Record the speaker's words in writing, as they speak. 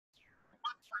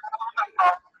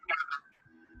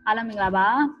အားလုံးမင်္ဂလာပါ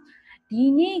ဒီ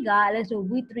နေ့ကလည်းဆို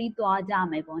week 3သွားကြ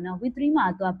မယ်ပေါ့နော် week 3မှာ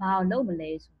သူကဘာလုပ်မ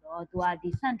လဲဆိုတော့သူကဒီ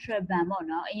central bank ပေါ့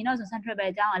နော်အရင်တော့ဆို central bank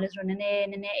အကြောင်းအဲ့လိုဆိုတော့နည်းန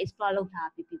ည်း explore လုပ်ထား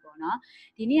ပြီးပြီပေါ့နော်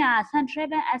ဒီနေ့က central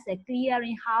bank as a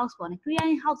clearing house ပေါ့နော်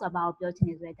clearing house ဆိုတာဘာကိုပြောချင်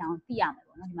လဲဆိုတဲ့အကြောင်းသိရမယ်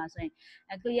ပေါ့နော်ဒီမှာဆိုရင်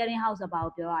clearing house ဆိုတာဘာ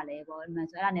ကိုပြောရလဲပေါ့ဒီမှာ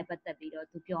ဆိုအဲ့ဒါနဲ့ပတ်သက်ပြီးတော့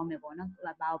သူပြောမယ်ပေါ့နော်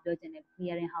ဘာကိုပြောချင်လဲ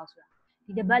clearing house ဆိုတာ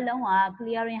ဒီတစ်ပတ်လုံးက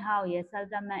clearing house ရဲ့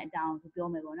settlement အကြောင်းကိုပြော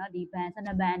မယ်ပေါ့နော်ဒီ bank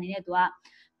central bank အနေနဲ့သူက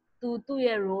သူ့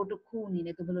ရဲ့ role တစ်ခုအနေ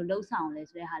နဲ့သူဘယ်လိုလှုပ်ဆောင်လဲ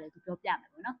ဆိုတဲ့ဟာလေးသူပြောပြမယ်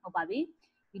ပေါ့နော်ဟုတ်ပါပြီ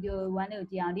ဗီဒီယို1လေးကို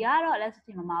ကြည့်အောင်ဒီကတော့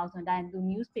electricity မမအောင်ဆိုတိုင်းသူ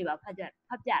newspaper ဖတ်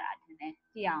ပြတာထင်တယ်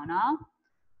ကြည့်အောင်နော်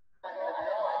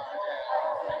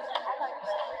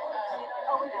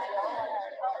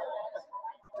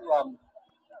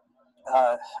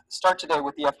Start today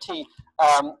with the FT.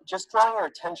 Just drawing your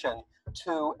attention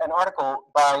to an article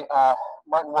by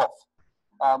Martin Wolf,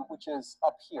 which is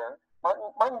up here.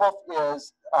 Martin Wolf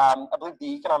is, I believe,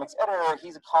 the economics editor.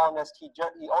 He's a columnist. He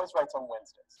always writes on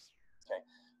Wednesdays. Okay,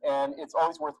 and it's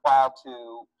always worthwhile to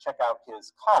check out his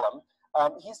column.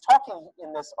 He's talking in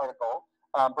this article.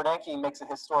 Bernanke makes a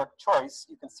historic choice.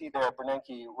 You can see there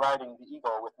Bernanke riding the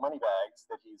eagle with money bags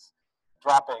that he's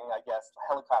dropping, I guess,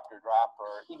 helicopter drop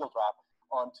or eagle drop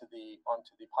onto the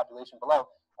population below.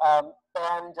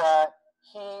 And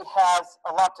he has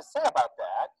a lot to say about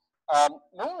that.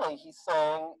 Mainly, he's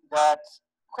saying that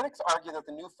critics argue that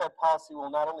the new Fed policy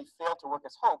will not only fail to work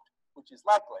as hoped, which is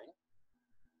likely,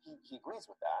 he agrees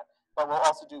with that, but will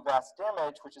also do vast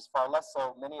damage, which is far less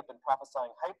so. Many have been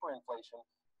prophesying hyperinflation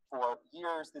for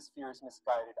years. This fear is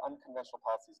misguided. Unconventional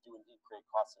policies do indeed create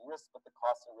costs and risks, but the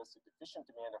costs and risks of deficient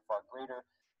demand are far greater.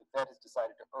 The Fed has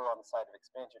decided to err on the side of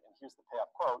expansion. And here's the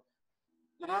payoff quote.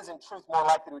 It is in truth more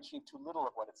likely to achieve too little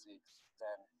of what it seeks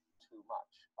than too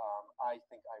much. I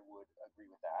think I would agree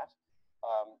with that.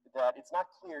 That it's not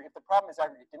clear, if the problem is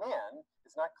aggregate demand,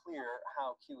 it's not clear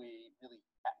how QE really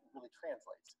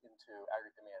translates into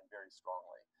aggregate demand very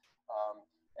strongly.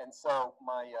 And so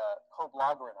my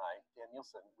co-blogger and I, Dan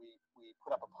Nielsen, we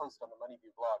put up a post on the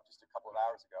Moneyview blog just a couple of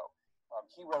hours ago.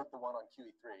 He wrote the one on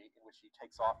QE3 in which he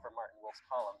takes off from Martin Wolf's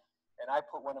column. And I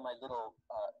put one of my little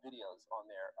videos on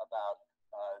there about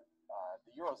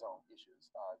the Eurozone issues,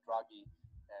 Draghi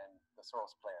and the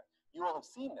Soros plan. You will have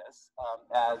seen this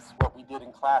as what we did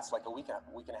in class like a week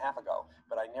and a half ago,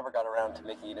 but I never got around to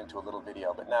making it into a little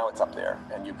video, but now it's up there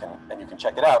and you can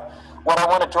check it out. What I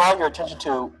want to draw your attention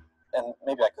to, and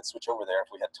maybe I could switch over there if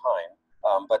we had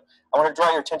time, but I want to draw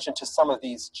your attention to some of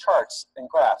these charts and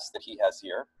graphs that he has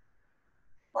here,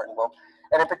 Martin Wolf.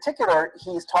 And in particular,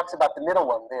 he talks about the middle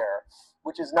one there,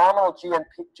 which is nominal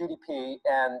GDP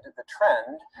and the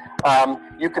trend.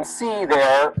 You can see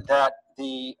there that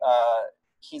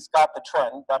he's got the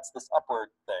trend, that's this upward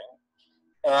thing.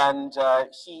 And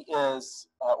he is,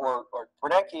 or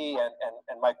Bernanke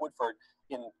and Mike Woodford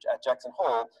at Jackson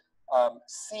Hole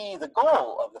see the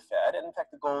goal of the Fed, and in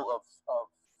fact the goal of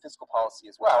fiscal policy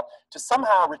as well, to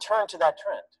somehow return to that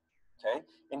trend. Okay,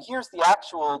 and here's the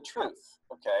actual truth.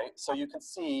 Okay, so you can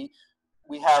see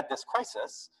we had this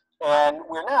crisis, and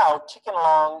we're now ticking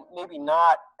along, maybe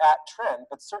not at trend,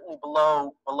 but certainly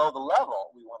below the level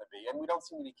we want to be, and we don't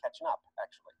seem to be catching up.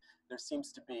 Actually, there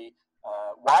seems to be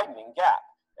a widening gap,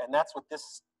 and that's what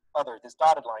this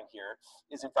dotted line here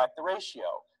is. In fact, the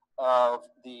ratio of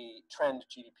the trend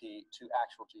GDP to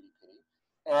actual GDP,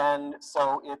 and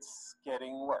so it's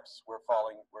getting worse. We're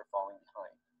falling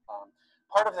behind.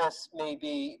 Part of this may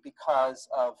be because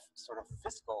of sort of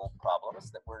fiscal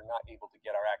problems that we're not able to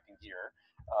get our act in gear.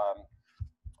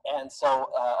 And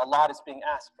so a lot is being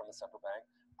asked from the central bank,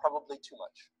 probably too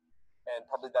much. And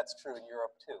probably that's true in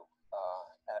Europe too,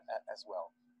 as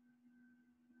well.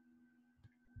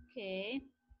 Okay.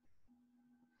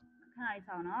 ခဏလေး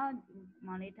ဆောင်နော်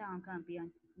မောင်လေးထောင်ခံပြီးအောင်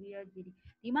real GD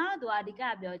ဒီမှာတော့သူက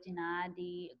အဓိကပြောချင်တာဒီ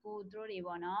အခုသူတို့တွေ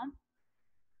ပေါ့နော်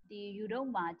ဒီယူရို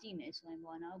မှာကြည့်မယ်ဆိုရင်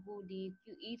ပေါ့နော်အခုဒီ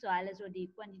QE ဆိုတာလဲဆိုဒီ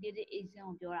quantitative easing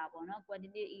ကိုပြောတာပေါ့နော်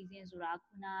quantitative easing ဆိုတာ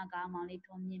ခုနကမောင်လေး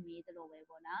ထုံးမြင့်ပြီးသလိုပဲ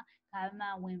ပေါ့နော်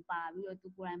government ဝင်ပါပြီးတော့သူ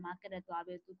ကိုယ်တိုင် market နဲ့တွား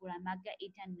ပြီးသူကိုယ်တိုင် market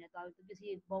agent နဲ့တွားပြီးသူပစ္စ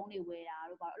ည်းဘုံတွေဝယ်တာ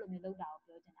တို့ပါအဲ့လိုမျိုးလုပ်တာကို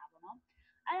ပြောချင်တာပေါ့နော်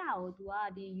အဲ့ဒါကို तू က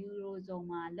ဒီ Eurozone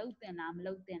မှာလုတ်တင်လားမ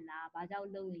လုတ်တင်လားဘာကြောင့်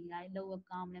လုတ်ရင်လုတ်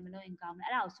ကောင်းမလဲမလုတ်ရင်ကောင်းမလဲ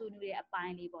အဲ့ဒါကိုဆွေးနွေးတဲ့အပို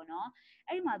င်းလေးပေါ့နော်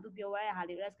အဲ့ဒီမှာ तू ပြောရတဲ့ဟာ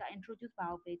လေး rest က introduce ပါ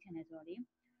ဖို့ပေးချင်တယ်ဆိုတော့လေ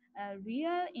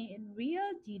real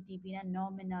GDP နဲ့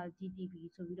nominal GDP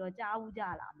ဆိုပြီးတော့ကြားဘူးကြ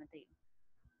လားမသိ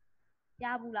ဘူး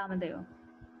ကြားဘူးလားမသိဘူး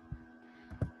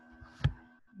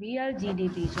real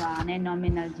GDP ဆိုတာနဲ့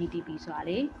nominal GDP ဆိုတာ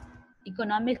လေ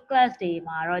economic class တွေ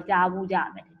မှာတော့ကြားဘူးကြ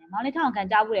မယ်ထင်တယ်မောင်လေးထောင်ခံ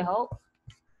ကြားဘူးလေဟုတ်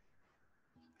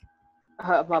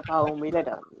ဘာမေးလိုက်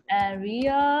တာ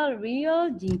real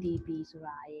GDP ဆို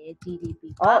တာရယ် GDP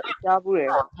အော်ကြားဘူးတယ်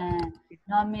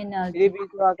nominal GDP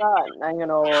ဆိုတာကနိုင်ငံ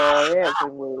တော်ရဲ့ဝ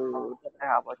င်ငွေတက်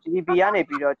တာပေါ့ GDP ကနေ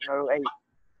ပြီးတော့ကျွန်တော်တို့အဲ့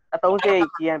အသုံးစရိတ်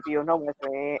GNP ကိုနှုတ်မယ်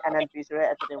ဆိုရင် NNP ဆိုတဲ့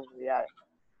အချက်တင်ဝင်ရတယ်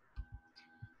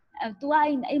तू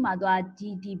အဲ့မှာ तू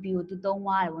GDP ကို तू သုံး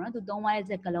သွားတယ်ပေါ့နော် तू သုံးသွားတဲ့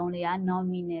စကားလုံးလေးက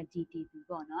nominal GDP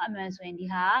ပေါ့နော်အမှန်ဆိုရင်ဒီ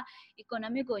ဟာ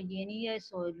economic ကိုရင်းနှီးရဲ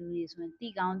ဆိုလူတွေဆိုရင်တိ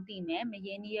ကောင်းတိမယ်မရ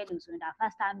င်းနှီးရဲလူဆိုရင်ဒါ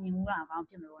first time မြင်မှုတာကောင်း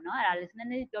ဖြစ်မှာပေါ့နော်အဲ့ဒါလေးနည်း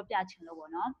နည်းပြောပြချင်လို့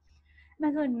ပေါ့နော်အမှ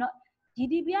န်ဆို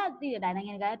GDP ကတည်တဲ့နိုင်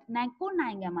ငံကို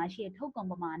နိုင်ငံမှာရှိတဲ့ထုတ်ကုန်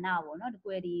ပမာဏပေါ့နော်ဒီ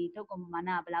ကွယ်ဒီထုတ်ကုန်ပမာဏ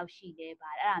ဘယ်လောက်ရှိလဲပါ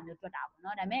အဲ့ဒါမျိုးတွက်တာပေါ့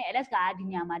နော်ဒါပေမဲ့ LS ကဒီ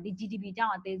ညမှာဒီ GDP ကြော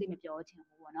င့်အသေးစိတ်မပြောချင်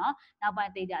ဘူးပေါ့နော်နောက်ပိုင်း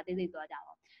အသေးစိတ်သွားကြ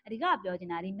ပါအဓိကပြောချင်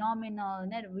တာဒီ nominal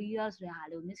နဲ့ real ဆိုတဲ့ဟာ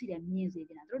လေးကိုမျက်စိနဲ့မြင်စေ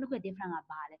ချင်တာတို့တစ်ခု different က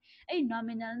ပါလေအဲ့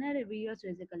nominal နဲ့ real ဆို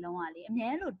တဲ့စကားလုံးကလေအ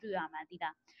များလို့တွေ့ရမှာတိတာ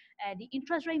ဒီ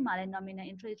interest rate မှာလည်း nominal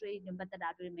interest rate နဲ့ပတ်သက်တာ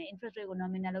တွေ့မယ် interest rate ကို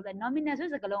nominal လုပ်လိုက် nominal ဆို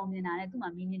တဲ့စကားလုံးကိုမြင်တာနဲ့သူ့မှာ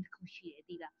meaning တစ်ခုရှိတယ်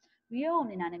တိတာ real ကို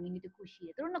မြင်တာနဲ့ meaning တစ်ခုရှိတ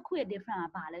ယ်တို့နှစ်ခုရဲ့ different က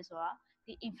ပါလဲဆိုတော့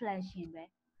ဒီ inflation ပဲ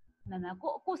မှန်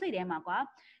ကိုစိတ်ထဲမှာကွာ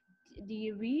ဒီ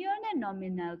real နဲ့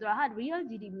nominal သူကဟာ real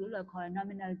GDP လို့လည်းခေါ်တယ်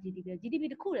nominal GDP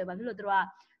တစ်ခုလေဘာဖြစ်လို့သူက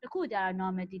တစ်ခုကျတော့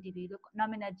nominal GDP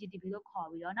လို့ခေါ်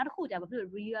ပြီးတော့နောက်တစ်ခုကျဘာဖြစ်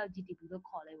လို့ real GDP လို့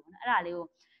ခေါ်လဲပေါ့နော်အဲ့ဒါလေးကို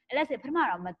အဲ့လက်စပထမ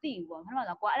တော့မသိဘူးပေါ့ပထမ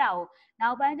တော့ကွာအဲ့ဒါကိုနော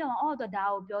က်ပိုင်းကျတော့ဒါ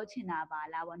ကိုပြောချင်တာပါ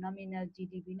လားပေါ့ nominal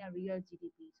GDP နဲ့ real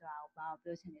GDP ဆိုတာကိုဘာကို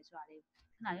ပြောချင်လဲဆိုတာလေးခ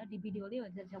ဏရောဒီဗီဒီယိုလေး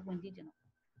ကိုဆက်ဝင်ကြည့်ကြနော်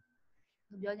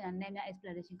သူပြောချင်တာနည်းများ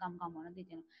explanation ကောင်းမနော်သိ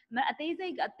ချင်လို့အသေးစိ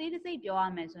တ်ပြောရ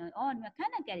မယ်ဆိုရင်ဒီမှာခ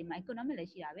န်းနဲ့ကယ်ဒီမှာ economic လ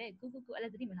ည်းရှိတာပဲကုအဲ့လ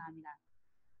က်သတိမထားမိလား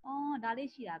ဒါလေး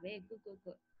ရှိတာပဲကု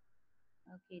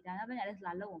okay ဒါနောက်ပိုင်းလည်း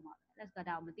လာလောက်အောင်ပါ let's က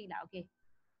ဒါကိုမသိလား okay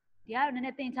ဒီကတော့နည်းန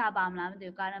ည်းသင်ချပါမလားမသိ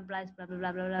ဘူး current price blah blah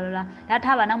blah blah blah ဒါ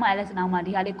ထားပါနောက်မှ LS နောက်မှ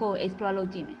ဒီဟာလေးကို explore လုပ်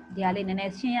ကြည့်မယ်ဒီဟာလေးနည်းန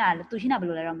ည်းရှင်းရသူရှင်းတာဘယ်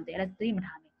လိုလဲတော့မသိ LS သတိမ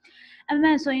ထားမိအမှ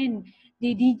န်ဆိုရင်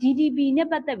ဒီ GDP နဲ့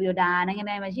ပတ်သက်ပြီးတော့ဒါနိုင်ငံ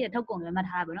တိုင်းမှာရှိတဲ့ထုတ်ကုန်တွေမှတ်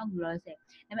ထားတာပေါ့နော်အခုတော့ဆက်ဒါ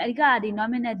ပေမဲ့အဓိကဒီ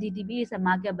nominal GDP is a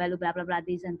market value blah blah blah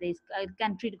this and this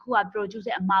country တခုက produce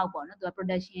တဲ့ amount ပေါ့နော်သူက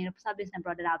production service and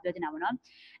product ကိုပြောချင်တာပေါ့နော်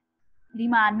ဒီ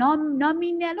မှာ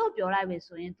nominal လို့ပြောလိုက်ပြီ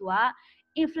ဆိုရင်သူက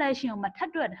inflation ကိုမထ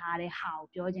ပ်တွက်ထားတဲ့ဟာကို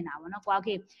ပြောချင်တာပေါ့နော်ကွာ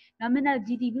okay nominal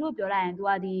GDP လို့ပြောလိုက်ရင် तू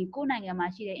ကဒီကိုယ်နိုင်ငံမှာ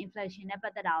ရှိတဲ့ inflation နဲ့ပ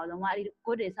တ်သက်တာကိုလုံးဝအဲ့ဒီ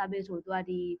good day service ဆို तू က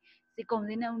ဒီစီကုန်စ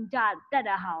င်းနဲ့တက်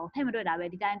တဲ့ဟာကိုထိတ်မတွက်တာပဲ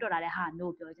ဒီတိုင်းတွက်လာတဲ့ဟာ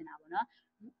မျိုးကိုပြောချင်တာပေါ့နော်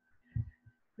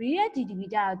real GDP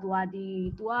ကျတော့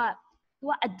तू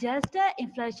က adjusted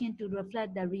inflation to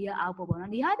reflect the real output ပေါ့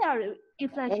နော်ဒီဟာကျတော့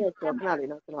inflation ခဏလေး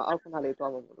နော်ကျွန်တော်အောက်ခဏလေး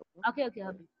သွားမှာလို့ okay ဟု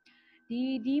တ်ပြီ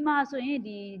ဒီမှာဆိုရင်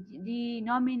ဒီ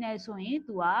nominal ဆိုရင်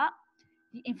तू က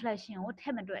ဒီ inflation ကိုထ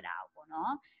ည့်မတွက်တာပေါ့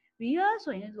နော် real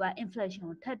ဆိုရင် तू က inflation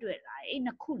ကိုထည့်တွက်တာအဲ့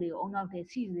နှစ်ခုလေးကိုအုံနောက်ထဲ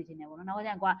စီစေချင်တယ်ပေါ့နော်နောက်ကကျ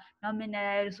ရင်ကွာ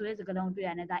nominal ဆိုတဲ့စကားလုံးတွေ့ရ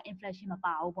တယ်ဒါ inflation မ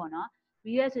ပါဘူးပေါ့နော်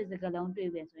real ဆိုတဲ့စကားလုံးတွေ့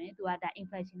ပြီဆိုရင် तू ကဒါ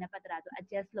inflation နဲ့ပတ်သက်တာ तू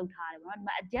adjust လုပ်ထားတယ်ပေါ့နော်ဒီ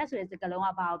မှာ adjust ဆိုတဲ့စကားလုံးက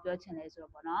ဘာကိုပြောချင်လဲဆို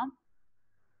တော့ပေါ့နော်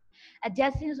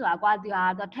adjusting ဆိုတာကွာသူ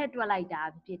ကထည့်တွက်လိုက်တာ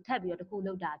ဖြစ်ထပ်ပြီးတော့တခု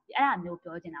လောက်တာဖြစ်အဲ့ဒါမျိုး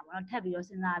ပြောချင်တာပေါ့နော်ထပ်ပြီးတော့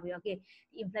စဉ်းစားပြီး okay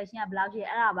ဒီ inflation ကဘယ်လောက်ရှိ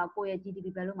အဲ့ဒါပါကိုယ့်ရဲ့ GDP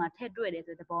ဘယ်လိုမှထည့်တွက်တယ်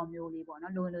ဆိုတဲ့သဘောမျိုးလေးပေါ့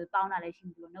နော်လိုပေါင်းတာလည်းရှိ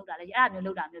ဘူးလို့နှုတ်တာလည်းရှိအဲ့ဒါမျိုး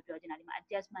လောက်တာမျိုးပြောချင်တာဒီမှာ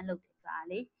adjustment လုပ်တယ်ဆိုတာ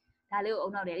လေဒါလေးကိုအုံ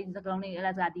နောက်တယ်ဒီစကားလုံးလေးအဲ့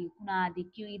ဒါဆိုတာဒီခုနဒီ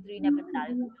QE3 နဲ့ပတ်သက်တာ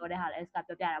လေးကိုပြောတဲ့ဟာလည်းစပြော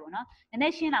ပြတာပေါ့နော်နည်းန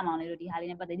ည်းရှင်းလာမအောင်လေးတို့ဒီဟာလေး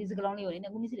နဲ့ပတ်သက်ဒီစကားလုံးလေးကိုလည်း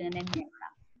အခုမြစ်စီနည်းနည်းမြင်တာ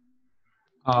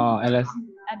LS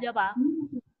ပြောပါ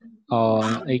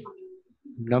အဲ့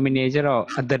nominal ကျတော့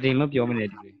အတတင်လို့ပြောမနေ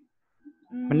တူလေ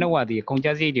မနှုတ်ရသေးကုန်ကြ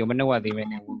စရိတ်တွေမနှုတ်ရသေးပဲ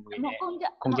နဲ့ဝင်ငွေနဲ့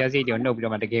ကုန်ကြစရိတ်တွေနှုတ်ပြီး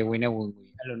တော့မှတကယ်ဝင်တဲ့ဝင်ငွေ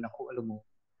အဲ့လိုနှစ်ခုအဲ့လိုမျိုး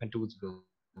မတူဘူးလို့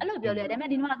အဲ့လိုပြောလေဒါပေမဲ့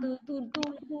ဒီမှာ तू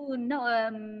no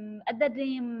အတတ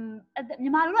င်မြ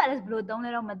န်မာလိုတော့အဲ့ဘယ်လိုသုံးလဲ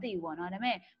တော့မသိဘူးပေါ့နော်ဒါပေ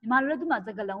မဲ့မြန်မာလိုလည်းသူ့မှာစ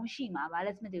ကားလုံးရှိမှာပါလ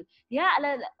က်မသိဘူးဒီကအဲ့ဘ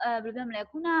ယ်လိုပြောမလဲ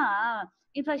ခုနက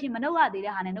inflation မနှုတ်ရသေး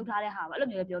တဲ့ဟာနဲ့နှုတ်ထားတဲ့ဟာပါအဲ့လို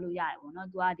မျိုးပြောလို့ရတယ်ပေါ့နော်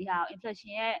तू ကဒီဟာ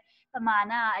inflation ရဲ့ပမာ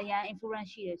ဏအရန် influence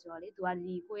ရှိတယ်ဆိုတော့လေ तू က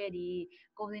ဒီကိုယ့်ရဲ့ဒီ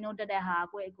ကုန်စည်နှုန်းတက်တဲ့ဟာ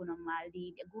ကိုယ့်ရဲ့ economy မှာဒီ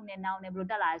အခုနဲ့နောက်နဲ့ဘယ်လို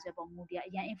တက်လာလဲဆိုတဲ့ပုံမူဒီက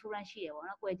အရန် influence ရှိတယ်ပေါ့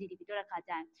နော်ကိုယ့်ရဲ့ GDP တက်တဲ့ခါ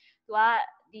ကျရင် तू က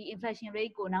ဒီ inflation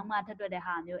rate ကိုနောက်မှထပ်တွက်တဲ့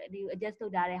ဟာမျိုးဒီ adjust လု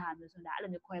ပ်ထားတဲ့ဟာမျိုးဆိုတာအဲ့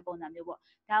လိုမျိုးခွဲပုံစံမျိုးပေါ့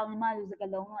ဒါကမြန်မာလူစ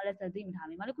ကားလုံးတော့အဲ့ဒါသိမထား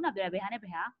မိမလို့ခုနပြောရဘယ်ဟာနဲ့ဘ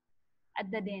ယ်ဟာအ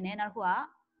တတင်နဲ့နောက်တစ်ခုက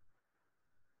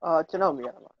ကျွန်တော်မေးရ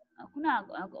ပါခုန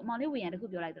အမောင်လေးဝင်ရတခု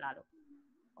ပြောလိုက်သလားလို့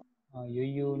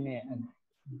ရိုးရိုးနဲ့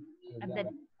အတ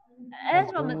အဲ့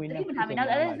ဆိုတော့သတိမထားမိနောက်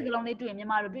အဲ့စကားလုံးလေးတွေ့ရင်မြန်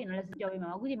မာလိုတွေ့ရင်လည်းပြောပြမှာ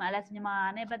အခုချိန်မှာလည်းမြန်မာ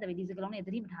နဲ့ပတ်သက်ပြီးဒီစကားလုံးတွေသ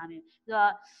တိမထားမိဘူးဆို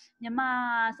တော့မြန်မာ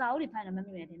စာအုပ်တွေဖတ်နေမှမ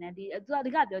မြင်တယ်နဲ့ဒီသူ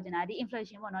ကပြောချင်တာဒီ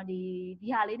inflation ပေါ့နော်ဒီ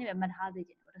ဟာလေးနဲ့ပဲမှတ်ထားစေ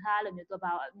ချင်တယ်ပေါ့တခါအဲ့လိုမျိုးသူက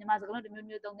မြန်မာစကားလုံးတစ်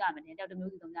မျိုးသုံးကြမယ်တင်တောက်တစ်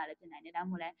မျိုးစီသုံးကြလည်းဖြစ်နိုင်တယ်ဒါမှ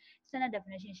မဟုတ်လဲ standard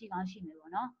definition ရှိကောင်းရှိမယ်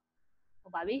ပေါ့နော်ဟု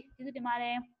တ်ပါပြီကျေးဇူးတင်ပါတ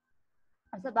ယ်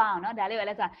ဆက်သွားအောင်เนาะဒါလေးပဲ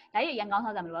လဲဆိုတာဒါကြီးရန်ကောင်း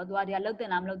ဆောင်စားမလို့ပေါ့သူကဒီကလှုပ်တင်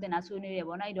လားမလှုပ်တင်လားဆွေးနွေးရ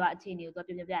ပေါ့เนาะအဲ့တော့အခြေအနေကို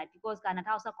သူကပြပြဒီ course က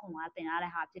2019မှာတင်ရ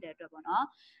တဲ့ဟာဖြစ်တဲ့အတွက်ပေါ့เนาะ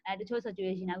တချို့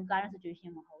situation အခု current situation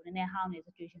မဟုတ်ဘူးနည်းနည်းဟောင်းနေ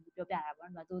situation သူပြောပြတာပေါ့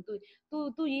เนาะ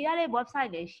သူရေးရတဲ့ website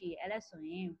လည်းရှိတယ်အဲ့လဲဆို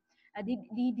ရင်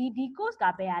ဒီ course က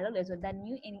ဘယ်ဟာလုပ်လဲဆိုတော့ the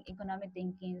new economic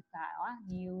thinking ကဟော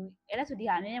new အဲ့လဲဆိုဒီ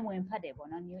ဟာအနည်းငယ်ဝင်ဖတ်တယ်ပေါ့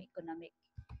เนาะ new economic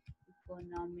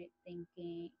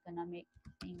thinking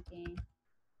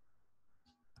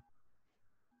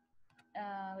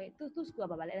wait သူ score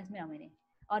ပါပါလဲ let's မအောင်မင်း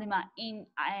အော်ဒီမှာ in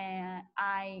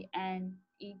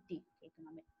INET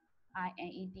economic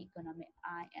economic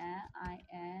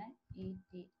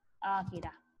okay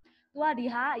ဒါသူကဒီ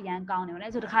ဟာအရန်ကောင်းတယ်ဗောလေ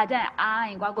ဆိုတခါကျရင်အား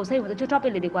ရင်ကွာကိုစိတ်ဝင်တချို့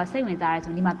topic လေးတွေကွာစိတ်ဝင်စားရဲ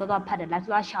ဆိုဒီမှာတော့ဖတ်တယ် live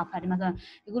သွားရှောက်ဖတ်ဒီမှာဆို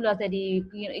ဒီခုလောဆယ်ဒီ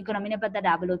economy နဲ့ပတ်သက်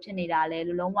တာဘယ်လိုဖြစ်နေတာလဲ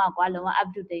လုံးဝကွာလုံးဝ up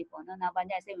to date ပေါ့နော်နောက်ပိုင်း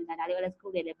ကျစိတ်ဝင်စားဒါလေး let's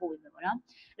school လေးပို့ပေးမယ်ပေါ့နော်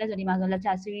အဲ့ဆိုဒီမှာဆို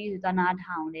lecture series တွေသွားနား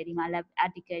ထောင်တယ်ဒီမှာ lab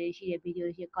article တွေရှိတယ် video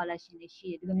တွေရှိတယ် collection တွေရှိ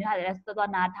တယ်ဒီလိုမျိုးဟာတွေ let's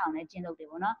သွားနားထောင်တယ်ကျင်းလုပ်တယ်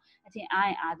ပေါ့နော်အချင်းအားရ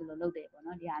င်အားသလိုလုပ်တယ်ပေါ့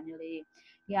နော်ဒီဟာမျိုးလေး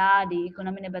ဒီ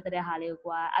economy နဲ့ပတ်သက်တဲ့ဟာလေးကို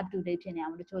ကွာ up to date ဖြစ်နေအော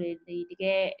င်တချို့တွေဒီတက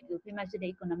ယ်ဒီ famous ဖြစ်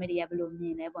တဲ့ economy တွေကဘယ်လိုမြ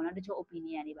င်လဲပေါ့နော်တချို့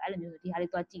opinion တွေပါအဲ့လိုမျိုးဆိုဒီဟာ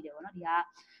လေးသွားကြည့်တယ်ပေါ့နော်ဒီဟာ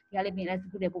လေးပြင်လဲစ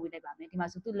ကူတွေပို့ပေးလိုက်ပါမယ်ဒီမှာ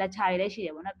ဆိုသူ lecture တွေလည်းရှိတ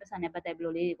ယ်ပေါ့နော်ပတ်စံနဲ့ပတ်သက်ဘယ်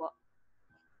လိုလေးတွေပေါ့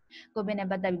ကိုဗစ်နဲ့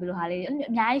ပတ်သက်ပြီးဘယ်လိုဟာလေးအ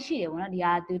များကြီးရှိတယ်ပေါ့နော်ဒီ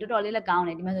ဟာသူတော်တော်လေးလည်းကောင်းတ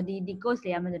ယ်ဒီမှာဆိုဒီ course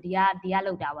တွေကမှာဆိုဒီက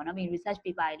လောက်တာပေါ့နော်ပြီး research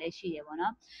paper တွေလည်းရှိတယ်ပေါ့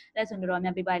နော်အဲ့ဆိုတော့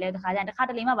များ paper တွေလည်းတစ်ခါ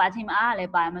တလေမှပါအချိန်မအားလ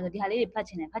ည်းပါတယ်မှာဆိုဒီဟာလေးတွေဖတ်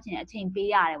ချင်တယ်အချိန်ပေး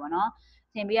ရတယ်ပေါ့နော်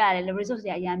သင်ပေးရတယ် resource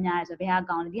တွေအများများတယ်ဆိုဘယ်ဟာ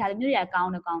ကောင်းလဲဒီဟာလေးမျိုးတွေကကော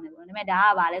င်းတယ်ပေါ့ဒါပေမဲ့ဒါက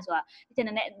ဘာလဲဆိုတော့ဒီ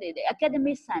channel နဲ့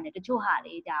academic ဆန်တယ်တချို့ဟာ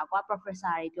လေးဒါကွာ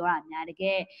professor တွေပြောတာများတက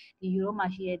ယ်ဒီ Europe မှာ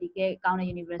ရှိတဲ့ဒီကကောင်းတဲ့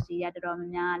university ကတော်တော်များ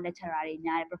များ lecturer တွေ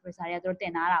များတယ် professor တွေကသူတို့တ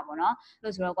င်ထားတာပေါ့နော်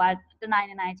လို့ဆိုတော့ကွာတနိုင်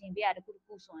အချိန်ပေးရတ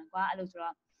ခုဆိုရင်ကွာအဲ့လိုဆို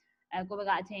တော့ကိုဘက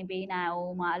အချိန်ပေးနိုင်အော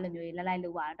င်မအဲ့လိုမျိုးလိုက်လု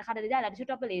ပ်ပါတယ်တခါတလေကြာလာတချို့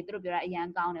topic လေးသူတို့ပြောတာအရန်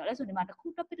ကောင်းတယ်အဲ့ဆိုဒီမှာတစ်ခု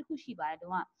topic တစ်ခုရှိပါတယ်တု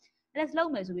န်းက let's လု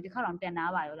ပ်မယ်ဆိုပြီးတစ်ခါတော့တင်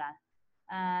ထားပါရောလား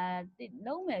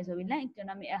လုံးမယ်ဆိုပြီး land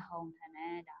economy at home ထန်တ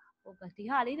ယ်ဒါဟုတ်ကဲ့ဒီ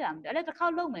ဟာလေးတာအဲ့လည်းတစ်ခေါ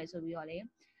က်လုံးမယ်ဆိုပြီးတော့လေ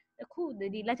အခု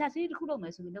ဒီ lecture series တစ်ခုလုံးမ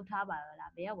ယ်ဆိုပြီးလုပ်ထားပါရော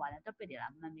လားဘယ်ရောက်ပါလဲ topic တွေ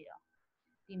လားမမှတ်မိတော့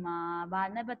ဒီမှာဘာ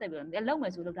နဲ့ပတ်သက်ပြီးတော့လုံးမ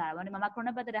ယ်ဆိုလုပ်ထားတာပေါ့ဒီမှာ macro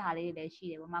နဲ့ပတ်သက်တဲ့ဟာလေးတွေလည်းရှိ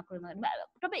တယ်ပေါ့ macro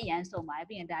topic အရန်စုံပါတယ်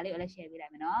ပြီးရင်ဒါလေးကိုလည်း share ပေးလို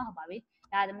က်မယ်နော်ဟုတ်ပါပြီ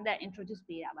ဒါသမီးတက် introduce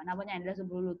ပေးတာပါနောက်ပိုင်းကျရင်လည်းဆို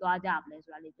ဘယ်လိုသွားကြမလဲ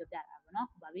ဆိုတာလေးပြောပြတာပေါ့နော်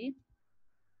ဟုတ်ပါပြီ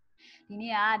ဒီ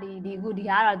နေ့ကဒီက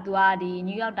တော့ तू ကဒီ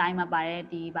New York Times မှာပါတယ်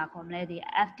ဒီဘာခေါ်မလဲဒီ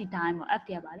FT Time ပေါ့ FT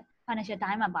ကပါလေ Financial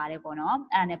Times မှာပါတယ်ပေါ့နော်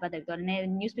အဲ့ဒါနဲ့ပတ်သက်ပြီးတော့နည်း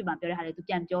newspaper မှာပြောတဲ့ဟာလေး तू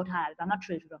ပြန်ပြောထားတာဘာမှ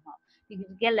trade ဆိုတော့မဟုတ်ဒီ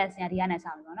lesson ကဒီကနေ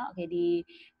ဆောင်ပြီပေါ့နော် okay ဒီ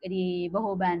ဘ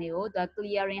ဟိုဘဏ်တွေကို तू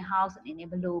clearing house အနေနဲ့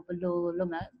ဘယ်လိုလု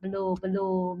ပ်မယ်ဘယ်လို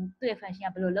သူ့ရဲ့ function က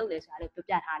ဘယ်လိုလုပ်လဲဆိုတာလေးပြော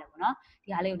ပြထားတယ်ပေါ့နော်ဒီ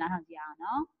ဟာလေးကိုနားထောင်ကြည့်အောင်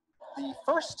နော် The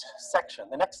first section,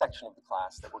 the next section of the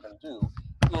class that we're going to do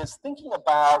is thinking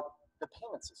about the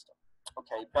payment system.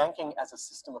 Okay, banking as a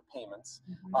system of payments,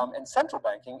 and central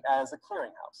banking as a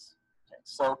clearinghouse. Okay,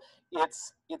 so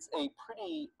it's a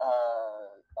pretty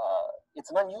it's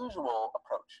an unusual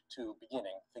approach to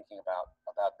beginning thinking about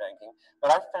banking, but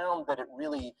I found that it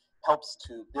really helps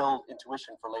to build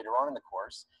intuition for later on in the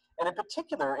course, and in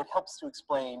particular, it helps to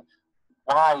explain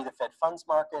why the Fed funds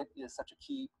market is such a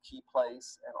key place,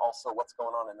 and also what's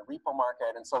going on in the repo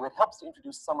market, and so it helps to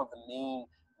introduce some of the main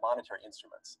monetary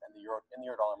instruments and the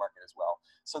Eurodollar market as well.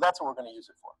 So that's what we're going to use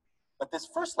it for. But this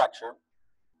first lecture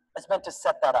is meant to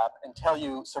set that up and tell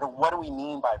you sort of what do we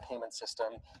mean by a payment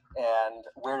system and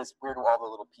where do all the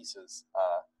little pieces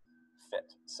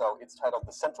fit. So it's titled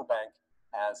The Central Bank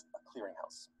as a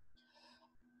Clearinghouse.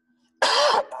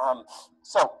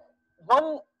 So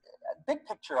one big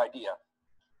picture idea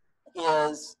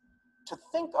is to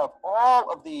think of all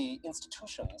of the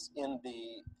institutions in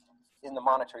the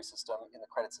monetary system, in the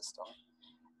credit system,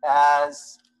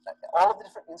 as all of the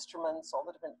different instruments, all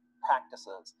the different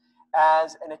practices,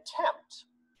 as an attempt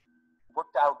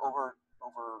worked out over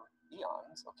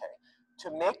eons, okay,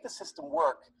 to make the system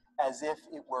work as if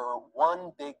it were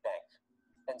one big bank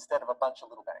instead of a bunch of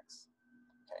little banks.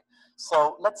 Okay,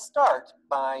 so let's start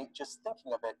by just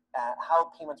thinking of it, how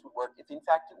payments would work if in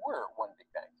fact it were one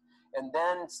big bank. And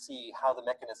then see how the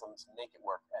mechanisms make it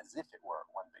work as if it were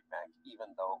one big bank, even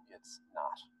though it's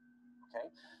not. Okay,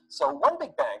 so one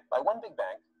big bank, by one big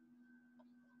bank,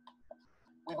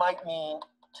 we might mean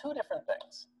two different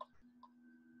things.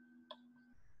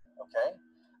 Okay,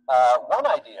 one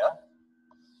idea,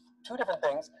 two different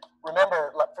things.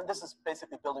 Remember, this is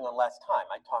basically building on last time.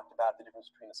 I talked about the difference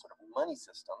between a sort of money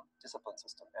system, discipline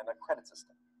system, and a credit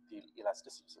system, the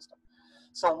elasticity system.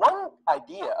 So one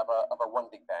idea of a one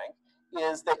big bank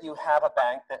is that you have a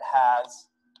bank that has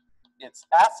its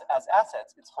as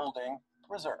assets, it's holding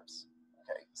reserves.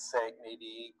 Okay, say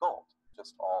maybe gold,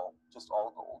 just all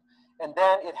gold, and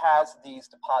then it has these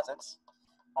deposits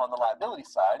on the liability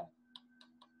side,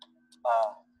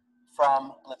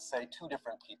 from, let's say, two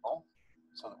different people,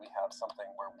 so that we have something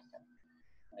where we can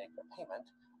make a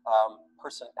payment,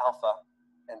 person alpha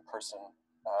and person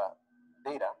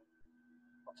beta,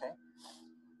 okay?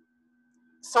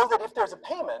 So that if there's a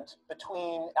payment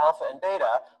between alpha and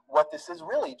beta, what this is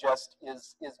really just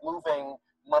is moving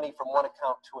money from one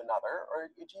account to another, or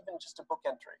it's even just a book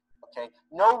entry, okay?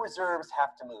 No reserves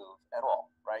have to move at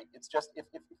all, right? It's just, if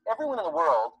everyone in the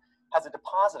world has a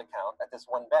deposit account at this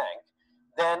one bank,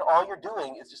 then all you're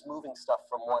doing is just moving stuff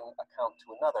from one account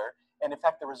to another. And in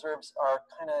fact, the reserves are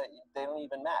they don't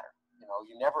even matter. You know,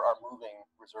 you never are moving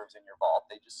reserves in your vault,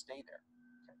 they just stay there.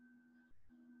 Okay.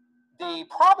 The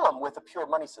problem with a pure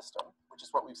money system, which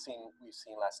is what we've seen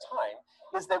last time,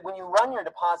 is that when you run your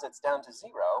deposits down to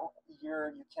zero,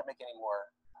 you can't make any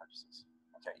more purchases.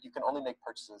 Okay, you can only make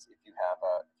purchases if you have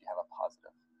a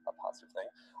positive thing,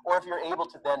 or if you're able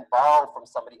to then borrow from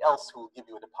somebody else who will give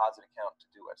you a deposit account to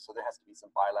do it. So there has to be some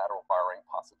bilateral borrowing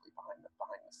possibly behind the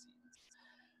scenes.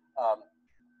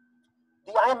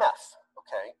 The IMF,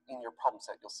 okay, in your problem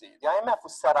set you'll see the IMF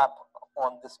was set up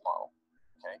on this model,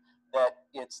 okay, that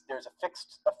there's a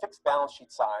fixed balance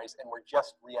sheet size, and we're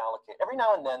just reallocating. Every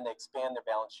now and then they expand their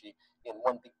balance sheet in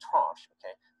one big tranche,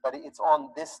 okay, but it's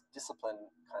on this discipline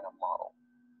kind of model.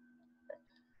 Okay.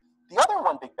 The other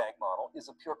one big bank model is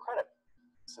a pure credit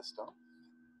system,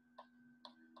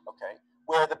 okay,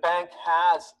 where the bank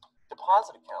has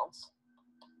deposit accounts,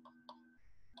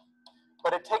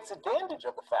 but it takes advantage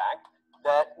of the fact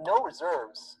that no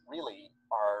reserves really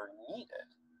are needed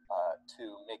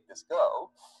to make this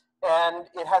go, and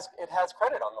it has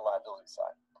credit on the liability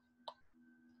side.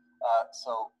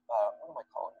 So what am I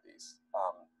calling these?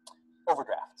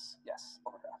 Overdrafts. Yes,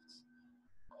 overdrafts.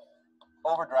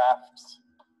 Overdrafts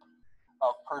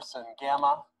of person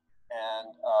gamma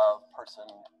and of person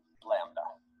lambda.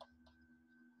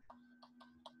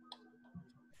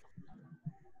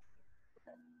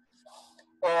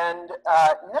 And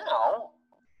now,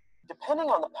 depending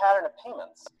on the pattern of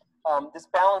payments, this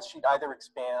balance sheet either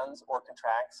expands or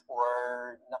contracts,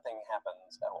 or nothing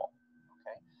happens at all.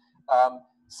 Okay.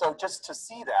 So just to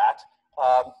see that,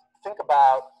 think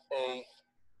about a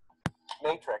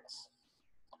matrix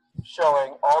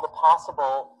showing all the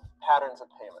possible patterns of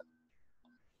payment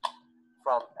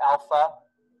from alpha,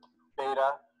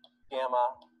 beta,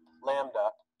 gamma,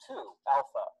 lambda to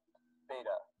alpha,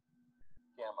 beta,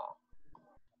 gamma,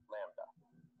 lambda.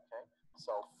 Okay,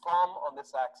 so from on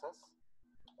this axis,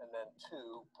 and then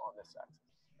to on this axis.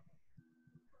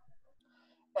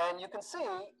 And you can see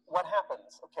what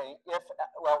happens, okay,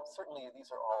 well, certainly these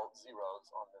are all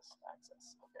zeros on this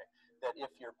axis, okay, that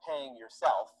if you're paying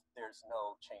yourself, there's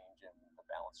no change in the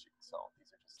balance sheet, so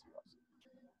these are just zeros.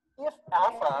 If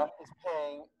alpha is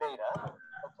paying beta,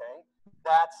 okay,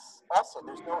 that's also,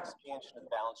 there's no expansion of the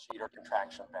balance sheet or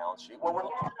contraction of the balance sheet. What we're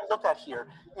look at here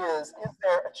is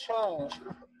there a change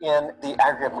in the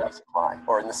aggregate money supply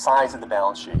or in the size of the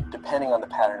balance sheet, depending on the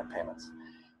pattern of payments?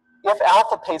 If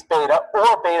alpha pays beta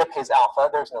or beta pays alpha,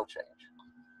 there's no change.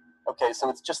 Okay, so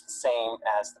it's just the same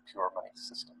as the pure money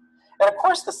system. And of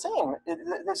course, the same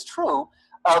is true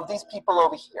of these people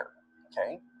over here,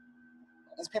 okay?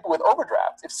 These people with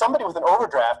overdrafts. If somebody with an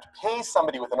overdraft pays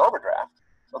somebody with an overdraft,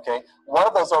 okay, one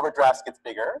of those overdrafts gets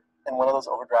bigger and one of those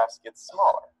overdrafts gets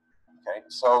smaller, okay?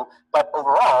 So, but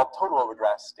overall, total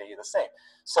overdrafts stay the same.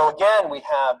 So again, we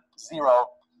have zero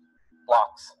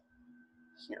blocks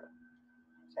here.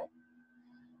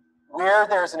 Where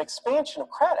there's an expansion of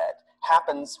credit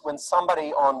happens when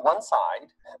somebody on one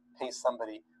side pays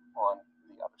somebody on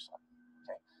the other side.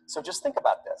 Okay, so just think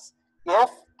about this. If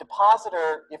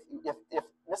depositor, if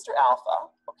Mr.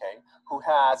 Alpha, okay, who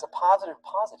has a positive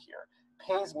deposit here,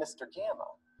 pays Mr. Gamma,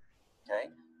 okay,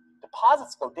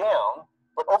 deposits go down,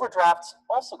 but overdrafts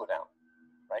also go down,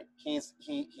 right? He's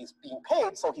being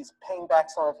paid, so he's paying back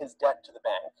some of his debt to the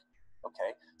bank.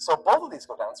 Okay, so both of these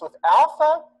go down. So if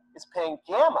alpha is paying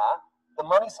gamma, the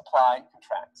money supply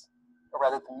contracts, or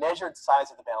rather the measured size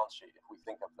of the balance sheet, if we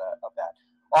think of that.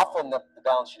 Often the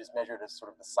balance sheet is measured as sort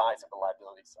of the size of the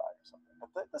liability side or something.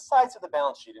 But the size of the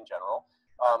balance sheet in general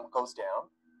goes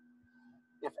down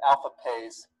if alpha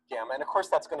pays gamma. And of course,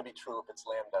 that's going to be true if it's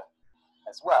lambda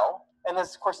as well. And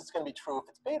this, of course, it's going to be true if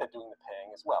it's beta doing the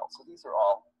paying as well. So these are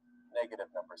all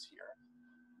negative numbers here.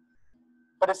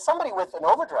 But if somebody with an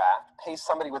overdraft pays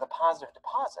somebody with a positive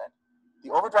deposit, the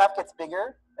overdraft gets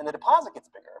bigger and the deposit gets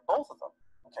bigger, both of them,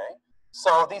 okay?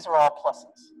 So these are all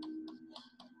pluses.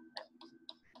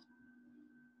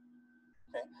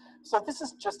 Okay, so this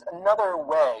is just another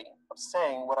way of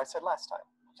saying what I said last time,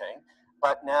 okay?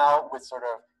 But now with sort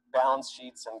of balance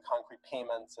sheets and concrete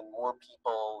payments and more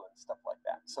people and stuff like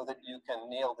that, so that you can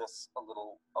nail this a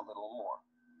little more.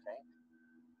 Okay.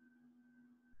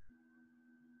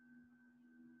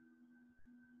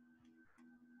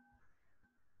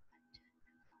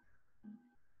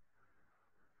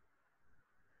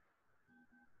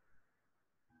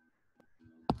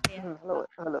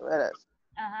 Hello, Alice.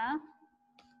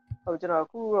 Oh,ကျွန်တော်အ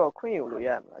ခုတော့ခွင့်ယူလို့ရ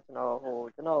မှာကျွန်တော်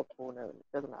ဖုန်းနဲ့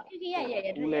ပြဿနာ yeah,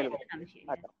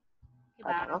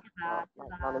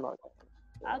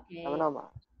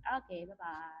 okay,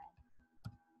 bye-bye.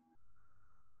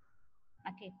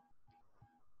 Okay.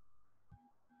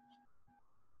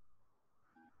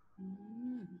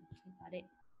 Got it.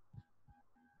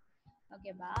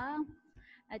 Okay, bye.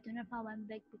 I do not have one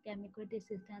back to chemical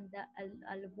resistant the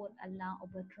alert alarm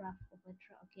overdraft.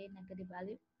 Okay, negative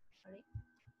value. Sorry.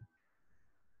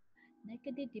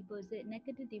 Negative deposit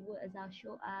as I'll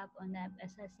show up on the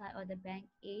asset side of the bank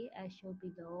A as shown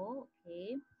below. Okay.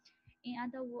 In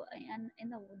other words,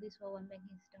 this for one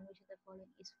banking system which is the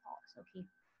following is false. Okay.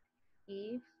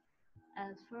 If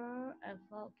alpha,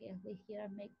 okay, we here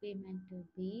make payment to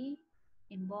B,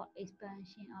 involve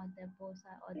expansion of the both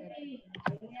side of the bank.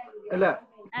 Alex,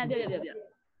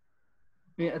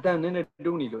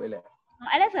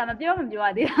 Alex, I'm a pure from you.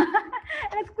 Alex,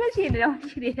 question don't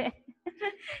see it.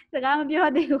 The gamma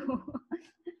pure.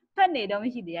 Funny,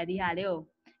 don't see the idea.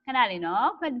 Can I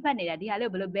know? Funny, the idea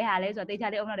below Behales or they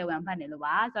tell you another one funny.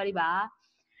 Sorry, ba.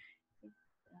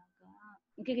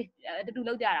 Okay, the two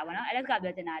look there. Alex got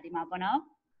better than I did.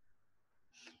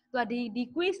 So the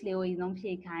quiz leo is not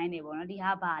say kind of one. The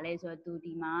habales or to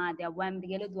the ma, they one the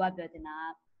yellow do up better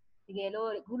now. The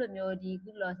yellow good of the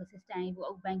good loss assistant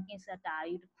of banking sector,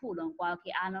 you cool on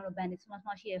quality. I know band is much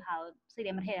more share how say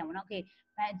them here. Okay,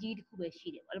 band G the cool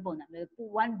sheet.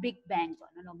 One big bank,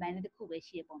 no band the cool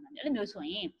sheet upon them. Let me show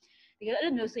him. The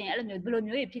yellow saying, I don't know, below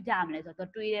you pajamas or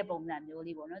 3 upon them. You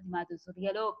only want to so the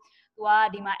yellow.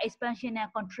 The expansion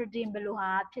and contributing below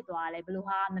her chitwale, below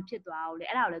her, and chitwale,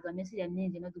 allow the missing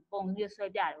and to bone you so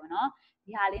that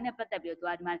the Halina Patabu to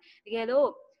admire the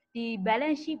yellow. The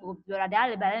balance sheet of your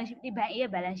balance sheet, the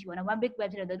bank balance sheet, one big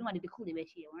website that don't want to be cool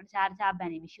with you. One sad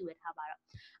banning issue with Habara.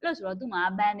 Los Roduma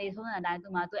band is one and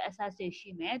to assess the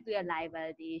shime to a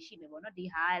liability ship, one of the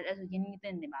high as you need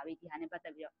in the Mavi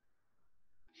Hanapatavio.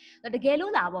 The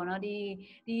Gelu Labono,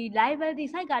 the liability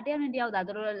psychiatric and the other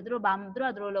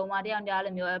through Loma and the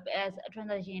Alamio as a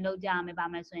transaction low jam about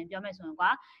my son,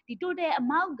 Jomasonga, the 2 day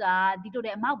Amauga, the 2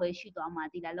 day Amauga sheet on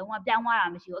Matilla, Loma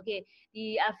Damara, okay,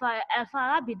 the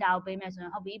Alpha Bidao payments on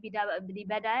Hobby, the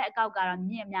better a Kaugar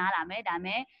near Nala,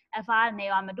 Dame, Alpha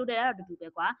Neama to the other two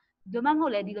Pequa. The mango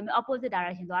lady the opposite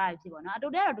direction to arrive. I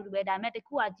don't dare to where I met a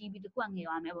Kua GB to Quangi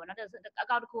on me, not as a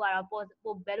account who are opposed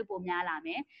for Belupo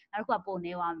Nyalame, and Quapo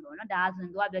Neam, no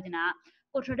doesn't do a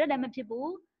portrait them a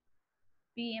tibu.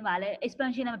 Being vale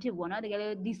expansion of one,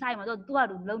 the design of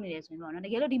loneliness, the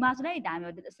yellow demonstrate time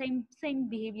the same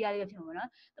behavior of him.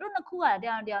 Don't know cool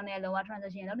down lower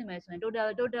transaction only to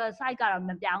the cycle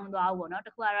down the hour, not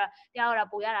to the hour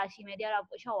Poyara, she made their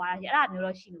show. I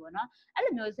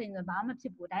don't know saying the Bahama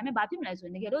Tipu, I'm about him as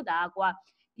when they get aqua.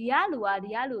 Dialua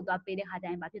the pay the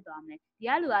Hadan Bapidom.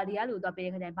 Dialua the pay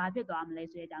the Bapidom,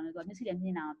 let's say down the Missy and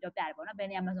Nina, your parable,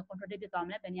 Benny Amazon contradicted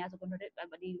Tomlin, Benny has a contradict,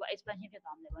 but the expansion to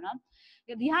Tomlin.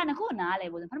 The Hana Nale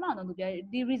was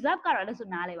the reserve car also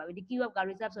Nale, with the queue of car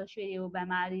reserves of Shady by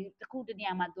Mari, the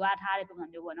Kutaniama, Duat Harry,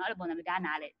 and the one all upon the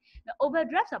Danale. The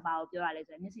overdrafts about your Alice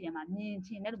and Missy and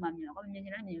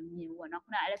you were not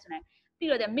Alice and I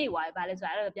feel the meanwhile, Alice,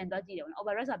 I don't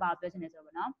overdrafts about business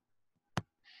over now.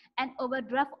 An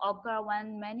overdraft occurs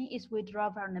when money is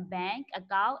withdrawn from the bank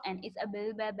account and its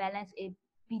available balance is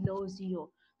below zero.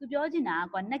 To Georgina,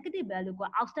 negative value,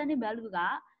 outstanding value.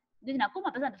 This is a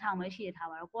percent of how much she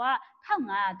tower.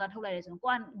 Tonga got toleration,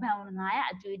 one bound Naya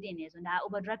at 2 dinners and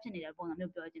overdraft in it upon the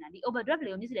Georgina. The overdraft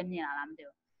is the name Alamdo.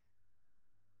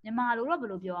 The Malo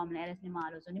Robert of your omelette, the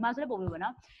Malos, and the Master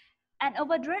Bobuna. An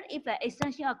overdraft if an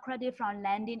essential credit from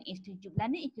lending institute.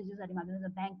 Lending institutes are the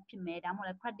bank to make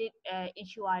a credit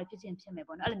issue efficiency.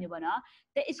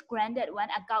 That is granted when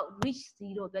account reach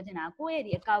zero. Where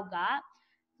the account got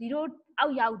zero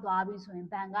out Davis and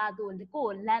Banga to the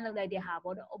goal land like they have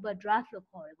or overdraft look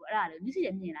horrible. This is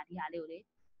a Nina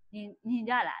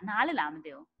Ninjala, Nala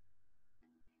Lamdo.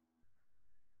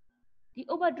 The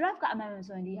overdraft amendments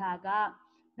on the Haga.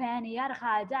 Penny at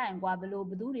Haja and Guabalo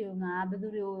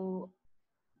Bedurio.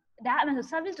 That means a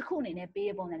service to cool in a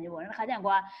payable and you want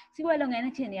Hajangua. See why long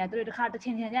anything through the card to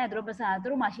change and drop us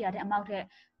through Machia and Mount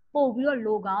ပို့ပြီးတော့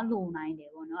လိုကောင်းလိုနိုင်တ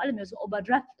ယ်ပေါ့နော်အဲ့လိုမျိုးဆို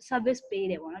overdraft service ပေး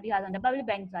တယ်ပေါ့နော်ဒီဟာဆို public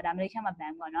bank ဆိုတာမလေးရှားမှာ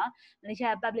bank ပေါ့နော်မလေး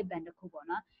ရှား public bank တစ်ခုပေါ့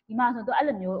နော်ဒီမှာဆိုသူအဲ့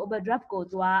လိုမျိုး overdraft ကို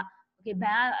သူက okay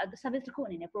bank က service တစ်ခု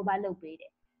အနေနဲ့ provide လုပ်ပေးတ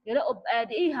ယ်ဒီလို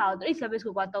ဒီဟာကိုဒီ service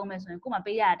ကိုသုံးမယ်ဆိုရင်ကိုယ်မှ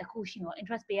ပေးရတာတစ်ခုရှိမှာ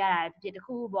interest ပေးရတာဖြစ်တစ်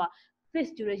ခုပေါ့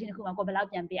fixed duration တစ်ခုမှာကိုယ်ဘယ်လောက်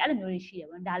ပြန်ပေးအဲ့လိုမျိုးတွေရှိတယ်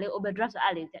ပေါ့နော်ဒါလေး overdraft ဆို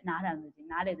အဲ့လေးနားထောင်နေ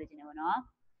နားလေသိချင်တယ်ပေါ့နော်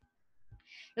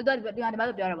တော့ဒီမှာ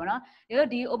ပြောရပါတော့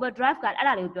ဒီ overdraft ကအဲ့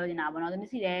ဒါလေးကိုပြောနေတာပေါ့နော်သူမ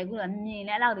ရှိတယ်အခုတော့မြင်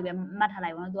လဲအဲ့လောက်လေးပဲမှတ်ထား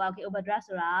လိုက်ပါတော့သူက okay overdraft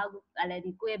ဆိုတာအဲ့လေ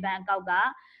ဒီကိုယ့်ရဲ့ bank account က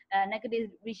negative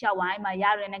reach out ဝိုင်းမှာရ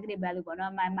ရတဲ့ negative value ပေါ့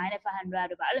နော် minus 500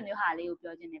တို့ပါအဲ့လိုမျိုးဟာလေးကို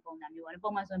ပြောချင်တဲ့ပုံစံမျိုးပေါ့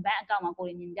ပုံမှန်ဆိုရင် bank account မှာကို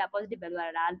ယ်မြင်ကြ positive value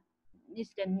ရတာ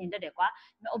Mr. မြင်တတ်တယ်ကွာ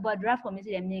overdraft ကိုမ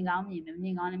ရှိတယ်မြင်ကောင်းမြင်မယ်မြ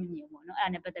င်ကောင်းလည်းမမြင်ဘူးပေါ့နော်အဲ့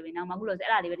ဒါနဲ့ပတ်သက်ပြီးနောက်မှအခုလို့ဆို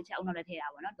အဲ့ဒါလေးပဲတစ်ချက်အုံနောက်လည်းထည့်တာ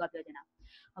ပေါ့နော်သူကပြောချင်တာ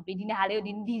ဟုတ်ပြီဒီနေ့ဟာလေးကို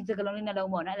ဒီစကားလုံးလေးနှ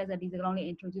လုံးပေါ့နော်အဲ့ဒါဆိုဒီစကားလုံးလေး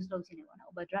introduce လုပ်ချင်တယ်ပေါ့နော်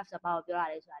overdraft ဆိုတာဘာကိုပြောရ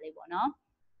လဲဆိုတာလေးပေါ့နော်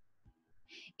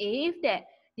if တဲ့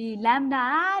ဒီ lambda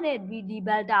တဲ့ဒီ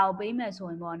delta ကိုပေးမယ်ဆို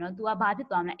ရင်ပေါ့နော် तू ကဘာဖြစ်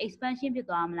သွားမလဲ expansion ဖြစ်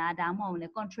သွားမလားဒါမှမဟုတ်လေ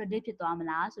contradict ဖြစ်သွားမ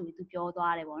လားဆိုပြီး तू ပြော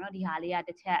သွားတယ်ပေါ့နော်ဒီဟာလေးက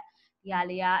တစ်ချက်ဒီဟာ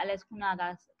လေးက Alex ခုနက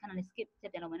ခဏလေး skip ဖြ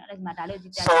စ်တယ်လို့မယ်နော် Alex မှာဒါလေး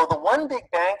ကိုကြည့်ကြ So the one big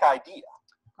bank idea,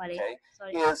 okay,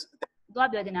 is သူက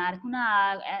ပြောနေတာခုန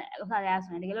ကဥစ္စာရ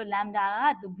ဆိုရင်တကယ်လို့ lambda က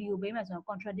तू b ကိုပေးမယ်ဆိုရင်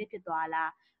contradict ဖြစ်သွားလား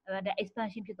အဲ့ဒါ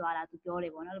expansion ဖြစ်သွားလား तू ပြောတ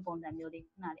ယ်ပေါ့နော်အဲ့လိုပုံစံမျိုးလေး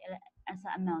ခုနလေး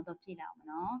answer အမှန်တော့ဖြေလိုက်အောင်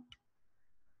နော်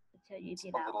တစ်ချက်ရေးဖြေ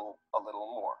လိုက်အောင် a little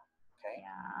more, okay?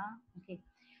 Yeah, okay.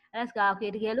 Let's go. Okay,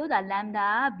 တကယ်လို့ဒါ lambda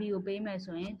b ကိုပေးမယ်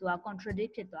ဆိုရင် तू က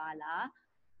contradict ဖြစ်သွားလား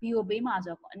b ကိုပေးမှာ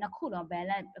ဆိုတော့နှစ်ခုတော့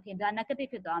balance okay ဒါ negative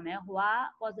ဖြစ်သွားမယ်ဟိုက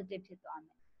positive ဖြစ်သွားမ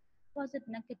ယ်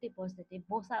positive negative positive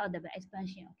both side of the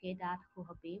expansion okay ဒါတစ်ခု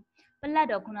ဟုတ်ပြီ plus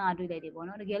တော့ခုနကတွေ့လိုက်တယ်ပေါ့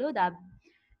နော်တကယ်လို့ဒါ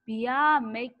b က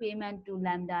make payment to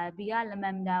lambda b က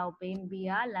lambda ကိုပေး b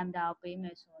က lambda ကိုပေးမ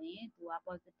ယ်ဆိုရင် तू က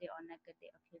positive or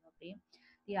negative okay ဟုတ်ပြီ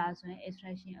ဒီဟာဆိုရင်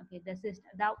extraction okay the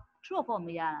system ဒါ true or false မ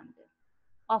ရတာမသိဘူး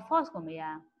or false ကိုမရ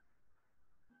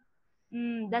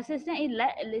the system is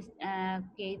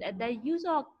okay the use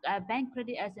of bank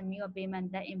credit as a means of payment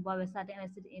that involve a certain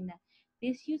elasticity in the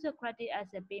this use of credit as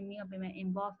a means of payment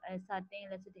involve a certain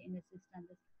elasticity in the system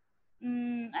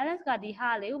Alex ကဒီဟာ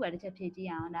လေးကိုပဲတစ်ချက်ဖြည့်ကြည့်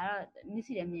အောင်ဒါတော့မြစ်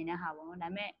စီတယ်မြင်တဲ့ဟာပေါ့နော်ဒါ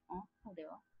ပေမဲ့ဟုတ်တယ်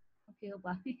ပေါ့ okay ဟုတ်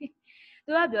ပါပြီ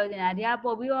သူကပြောနေတာဒီက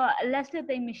ပို့ပြီးတော့ elastic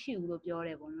သိမ့်မရှိဘူးလို့ပြောတ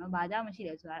ယ်ပေါ့နော်ဘာကြောင့်မရှိ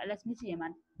လဲဆိုတာ elastic မြစ်စီတယ်မှာ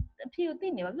အဖြေကိုသိ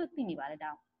နေပါဘယ်လိုသိနေပါလဲ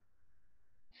တောင်း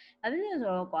အဲ့ဒီဆို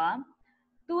တော့ကွာ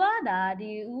သူကဒါဒီ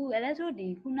Alex တို့ဒီ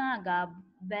ခုနက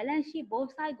balance sheet both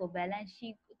side ကို balance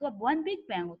sheet သူက one big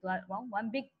bang ကိုသူက one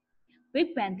big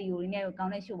bang theory နဲ့ကော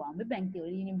င်းတဲ့ရှုပ်ပါအောင် big bang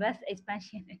theory universe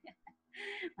expansion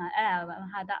အဲ့ဒါ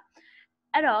ဟာတာ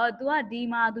အဲ့တော့ तू ကဒီ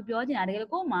မှာ तू ပြောချင်တာတကယ်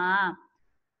လို့ကို့မှာ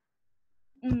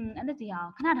အဲ့ဒါဒီဟာ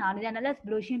ခဏထားနေတယ် let's ဘ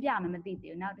ယ်လိုရှင်းပြမယ်မသိ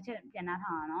သေးဘူးနောက်တစ်ချက်ပြန်နား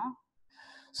ထောင်အောင်နော်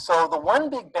So the one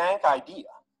big bank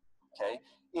idea, okay,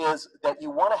 is that you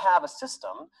want to have a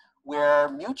system where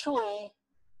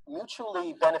mutually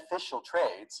beneficial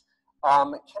trades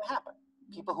can happen.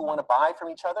 People who want to buy from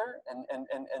each other, and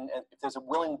if there's a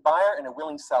willing buyer and a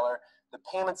willing seller, the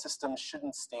payment system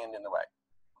shouldn't stand in the way.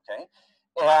 Okay,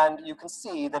 and you can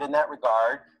see that in that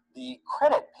regard, the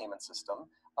credit payment system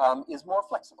is more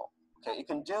flexible. Okay, it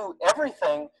can do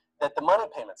everything that the money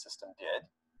payment system did,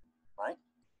 right,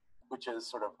 which is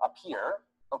sort of up here.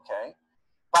 Okay,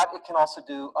 but it can also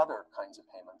do other kinds of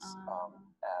payments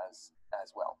as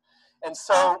well. And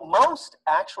so most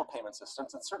actual payment systems,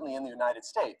 and certainly in the United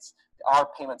States, our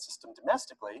payment system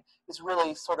domestically is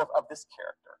really sort of this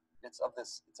character. It's of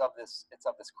this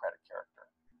credit character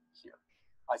here.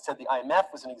 I said the IMF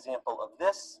was an example of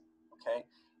this, okay?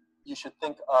 You should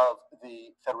think of the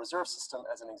Federal Reserve System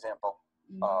as an example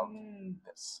of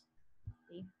this.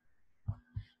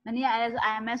 မနေ့က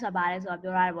IMF ဆိုတာဘာလဲဆိုတော့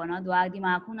ပြောရတယ်ပေါ့နော်သူကဒီ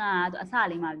မှာခုနကအစ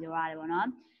လေးမှာပြောရတယ်ပေါ့နော်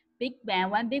big bang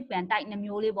one big bang တိုက်နှ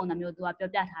မျိုးလေးပုံစံမျိုးသူကပြော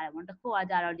ပြထားတယ်ပေါ့နော်တစ်ခုက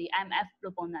ကြတော့ဒီ IMF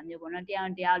လို့ပုံစံမျိုးပေါ့နော်တ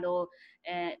ရားလို့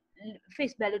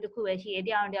face value တစ်ခုပဲရှိတယ်တ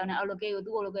ရားနဲ့အော်လိုကေကို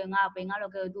သူ့အော်လိုကေငါပေးငါ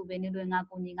လိုကေကိုသူ့ပေးနေလို့ငါ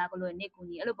ကိုညီငါကိုလိုနေကို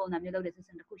ညီအဲ့လိုပုံစံမျိုးလုပ်တဲ့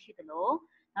system တစ်ခုရှိတယ်လို့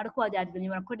နောက်တစ်ခုကကြဒီလို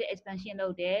မျိုး credit expansion လု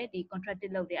ပ်တယ်ဒီ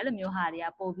contracted လုပ်တယ်အဲ့လိုမျိုးဟာတွေက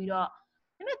ပို့ပြီးတော့ဒါ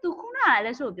ပေမဲ့သူခုနကလ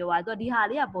ည်းဆိုပြောသွားသူဒီဟာ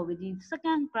လေးကပို့ပြီးဒီ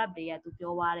second grab တွေကသူ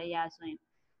ပြောသွားတယ်ရဆိုရင်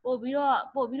ပို့ပြီးတော့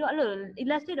အဲ့လို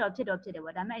elastic တော့ဖြစ်တယ်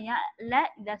ပေါ့ဒါပေမဲ့အရင် let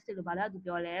elastic လို့ဘာလို့သူ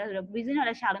ပြောလဲဆိုတော့ reason တော့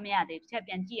လည်းရှာလို့မရသေးဘူးတစ်ချက်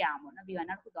ပြန်ကြည့်ရအောင်ပေါ့နော်ပြီးတော့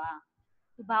နောက်တစ်ခုသွား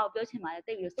သူဘာကိုပြောချင်ပါလဲ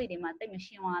တိတ်ပြီးတော့စိတ်တွေမှာတိတ်မ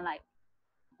ရှင်းသွားလိုက်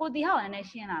ကိုဒီဟာကိုလည်း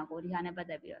ရှင်းလာကိုဒီဟာနဲ့ပတ်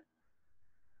သက်ပြီးတော့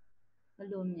ဘယ်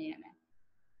လိုမြင်လဲ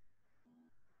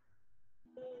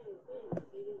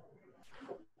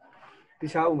တ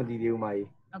ခြားဦးမတည်သေးဘူးမကြီး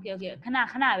Okay ခဏ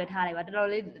ပဲထားလိုက်ပါတော်တော်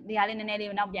လေးဒီဟာလေးနည်းနည်းလေး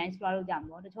နောက်ပြန် explore လုပ်ကြမှာ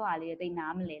ပေါ့တချို့ဟာလေးတိတ်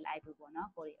နားမလည်လိုက်ဘူးပေါ့နော်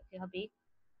ကိုရီ Okay ဟုတ်ပြီ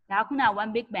ဒါကခုန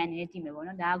one big bang နဲ့ကြည့်မယ်ပေါ့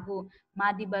နော်ဒါကခု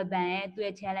multiple bang ရဲ့သူ့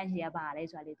ရဲ့ challenge တွေကဘာလဲ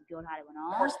ဆိုတာလေးသူပြောထားတယ်ပေါ့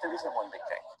နော် Of course there isn't one big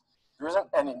thing. There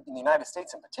isn't, and in the United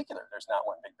States in particular, there's not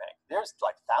one big bank. There's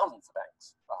like thousands of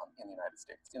banks in the United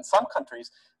States. In some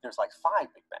countries, there's like 5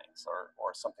 big banks or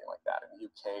something like that in the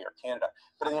UK or Canada.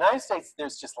 But in the United States,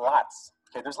 there's just lots.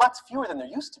 Okay, there's lots fewer than there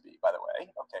used to be, by the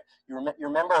way. Okay, you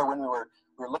remember when we were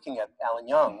looking at Alan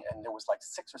Young, and there was like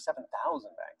 6,000 or 7,000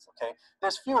 banks. Okay,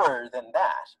 there's fewer than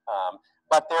that,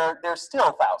 but there's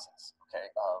still thousands. Okay,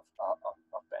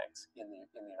 of banks in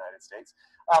the United States.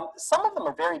 Some of them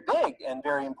are very big and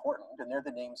very important, and they're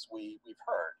the names we've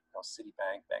heard. You know,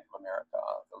 Citibank, Bank of America,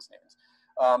 those names.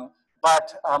 But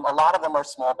a lot of them are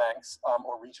small banks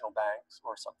or regional banks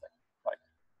or something like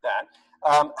that.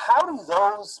 How do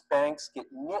those banks get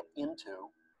knit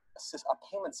into a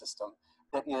payment system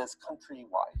that is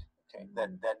countrywide? Okay,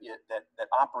 that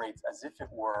operates as if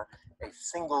it were a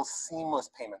single seamless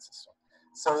payment system,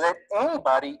 so that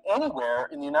anybody anywhere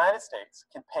in the United States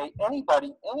can pay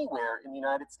anybody anywhere in the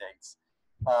United States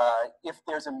if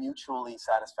there's a mutually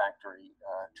satisfactory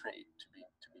trade to be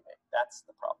made. That's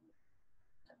the problem.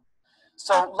 Okay.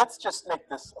 So let's just make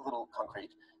this a little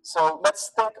concrete. So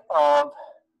let's think of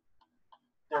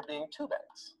there being 2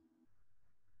 banks.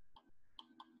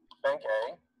 Bank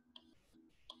A,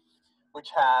 which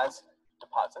has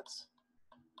deposits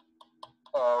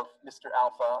of Mr.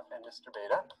 Alpha and Mr.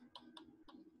 Beta.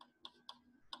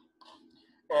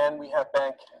 And we have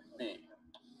Bank B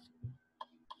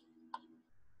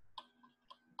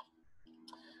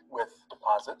with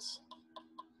deposits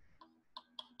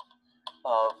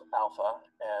of Alpha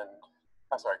and,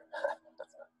 I'm sorry,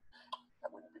 that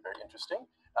wouldn't be very interesting,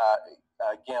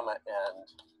 Gamma and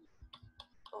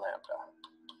Lambda.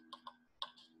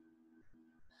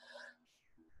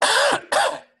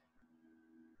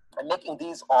 I'm making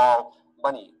these all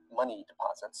money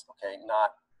deposits, okay,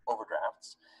 not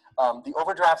overdrafts. The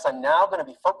overdrafts I'm now going to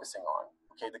be focusing on,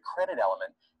 okay, the credit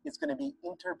element is going to be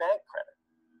interbank credit,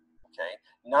 okay,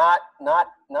 not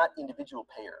individual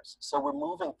payers. So we're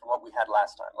moving from what we had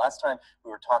last time. Last time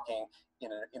we were talking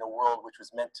in a world which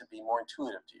was meant to be more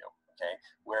intuitive to you, okay,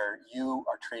 where you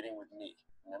are trading with me,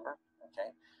 remember, okay?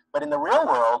 But in the real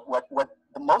world,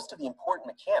 most of the important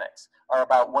mechanics are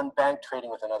about one bank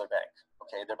trading with another bank,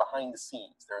 okay? They're behind the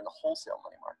scenes. They're in the wholesale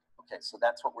money market, okay? So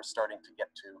that's what we're starting to get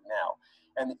to now.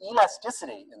 And the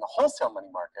elasticity in the wholesale money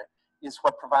market is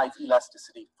what provides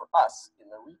elasticity for us in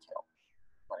the retail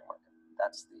money market.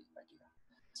 That's the idea.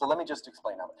 So let me just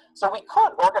explain how. So we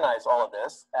could organize all of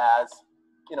this as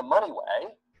in a money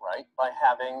way, right? By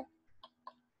having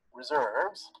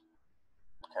reserves,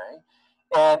 okay?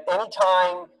 And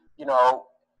anytime, you know,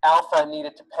 alpha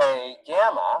needed to pay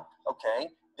gamma, okay,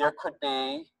 there could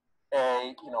be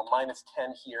a, you know, minus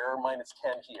 10 here, minus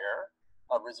 10 here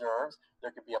of reserves.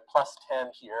 There could be a plus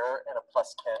 10 here and a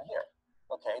plus 10 here.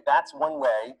 Okay, that's one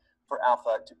way for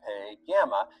alpha to pay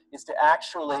gamma, is to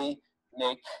actually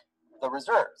make the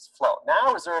reserves flow.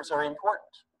 Now reserves are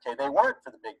important. Okay, they weren't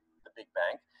for the big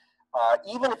bank,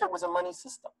 even if it was a money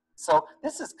system. So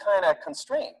this is kind of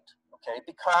constrained, okay,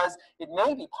 because it may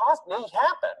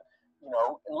happen, you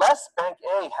know, unless Bank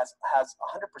A has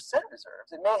 100% reserves,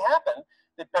 it may happen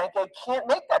that Bank A can't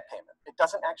make that payment. It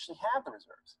doesn't actually have the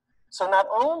reserves. So not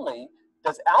only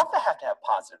does alpha have to have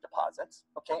positive deposits,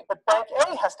 okay, but Bank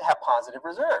A has to have positive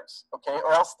reserves, okay,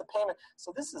 or else the payment.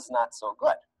 So this is not so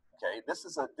good, okay. This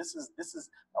is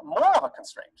more of a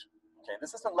constraint, okay.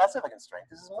 This isn't less of a constraint.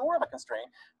 This is more of a constraint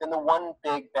than the one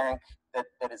big bank that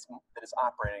is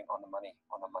operating on the money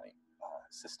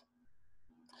system.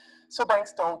 So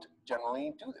banks don't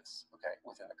generally do this, okay,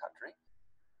 within the country.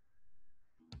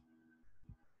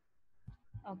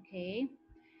 Okay.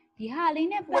 ဒီဟာလေး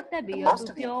နဲ့ပတ်သက်ပြီးတော့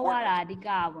သူပြောသွားတာအဓိက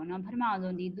ပေါ့နော်ပထမ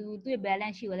ဆုံးဒီသူ့ရဲ့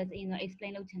balance sheet ကိုလည်းအရင်ဆုံး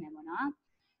explain လုပ်ချင်တယ်ပေါ့နော်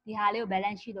ဒီဟာလေးကို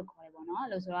balance sheet လို့ခေါ်တယ်ပေါ့နော်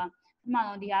လို့ဆိုတော့ပထမ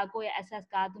ဆုံးဒီဟာကိုယ့်ရဲ့ assets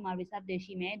ကသူ့မှာ reserve တွေ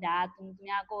ရှိမယ်ဒါသူ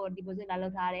များကို deposit လာလု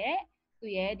ပ်ထားတယ်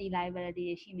သူ့ရဲ့ဒီ liability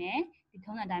တွေရှိမယ်ဒီ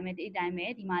ထုံးစံတိုင်းပဲဒီအတိုင်းပဲ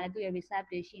ဒီမှာလည်းသူ့ရဲ့ reserve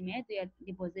တွေရှိမယ်သူ့ရဲ့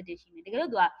deposit တွေရှိမယ်တကယ်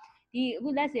လို့သူကဒီအခု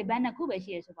let's say ဘဏ်တစ်ခုပဲ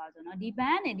ရှိရဆိုပါဆိုတော့ဒီဘ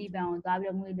ဏ်နဲ့ဒီဘဏ်ကိုသွားပြီး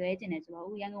တော့ငွေလွှဲကျင်တယ်ဆိုတော့အ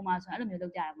ခုရန်ကုန်မှာဆိုအဲ့လိုမျိုးလု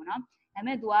ပ်ကြရပါတော့နော်ဒါပေ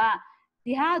မဲ့ तू က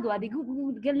ဒီဟာကဒီခု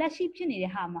လက်ရှိဖြစ်နေ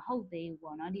တဲ့ဟာမဟုတ်သေးဘူး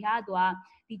ပေါ့နော်ဒီဟာက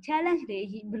ဒီ challenge တွေ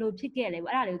ဘယ်လိုဖြစ်ခဲ့လဲ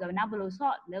ပေါ့အဲ့ဒါလေးကိုနောက်ဘယ်လို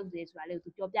sort လုပ်စေဆိုတာလေး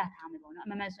ကို तू ပြောပြထားမယ်ပေါ့နော်အ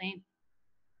မှန်မှန်ဆိုရင်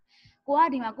ကိုက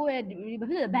ဒီမှာကိုယ့်ရဲ့ဘာ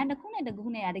ဖြစ်လဲဘဏ်တစ်ခုနဲ့တစ်ခု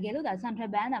နဲ့တကယ်လို့ဒါ central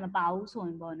bank တာမပါဘူးဆိုရ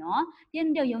င်ပေါ့နော်တ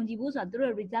ကယ်ယုံကြည်ဖို့ဆိုတာသူ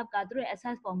တို့ reserve ကသူတို့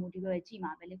access ပေါ်မူတည်ပြီးတော့ကြည့်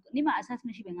မှာပဲလေဒီမှာ access မ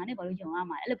ရှိဘဲငါနဲ့ဘာလို့ယုံရ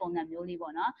မှာလဲအဲ့လိုပုံစံမျိုးလေး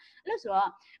ပေါ့နော်အဲ့လိုဆိုတော့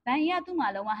ဘဏ်ကြီးကသူ့မှာ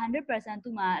လုံးဝ 100%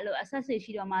 သူ့မှာအဲ့လို access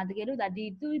ရှိတော့မှတကယ်လို့ဒါဒီ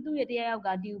သူ့ရဲ့တရားရောက်က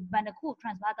ဒီဘဏ်တစ်ခု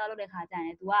transfer တောက်လုပ်တဲ့ခါကျရ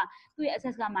င် तू ကသူ့ရဲ့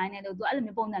access က minus လို့ तू အဲ့လို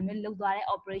မျိုးပုံစံမျိုးလုပ်သွားတဲ့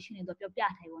operation တွေ तू ပြောပြ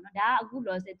ထားတယ်ပေါ့နော်ဒါကအခု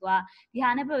လို့ဆို तू ကဒီဟာ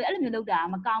နဲ့ပြောအဲ့လိုမျိုးလုပ်တာ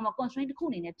မကောင်းဘူး constraint တစ်ခု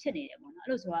အနေနဲ့ဖြစ်နေတယ်ပေါ့နော် အဲ့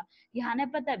လိုဆိုတော့ဒီဟာနဲ့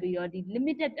ပတ်သက်ပြီးတော့ဒီ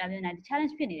limited အပြင်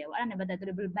challenge ဖြစ်နေတယ်ပေါ့အဲ့ဒါနဲ့ပတ်သက်သူ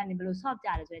တို့ဘယ်လို solve ကြ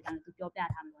လဲဆိုတဲ့အကြောင်းသူပြောပြ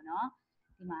ထားမှာပေါ့နော်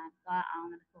ဒီမှာသွားအောင်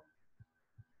လို့ဆို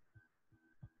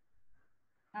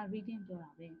reading ပြောတာ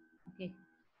ပဲ okay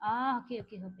okay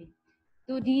ဟုတ်ပြီ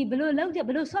သူဒီဘယ်လိုလုပ်ကြဘ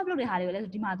ယ်လို solve လုပ်တဲ့ဟာတွေကိုလဲ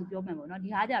ဆိုဒီမှာသူပြောမယ်ပေါ့နော်ဒီ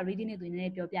ဟာက reading နဲ့သူနည်းန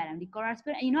ည်းပြောပြတယ်ဒီ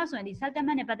correspondent အရင်တော့ဆိုရင်ဒီ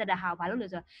settlement နဲ့ပတ်သက်တဲ့ဟာကိုဘာလို့လဲ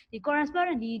ဆိုတော့ဒီ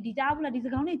correspondent ဒီကြားဘူးလားဒီစ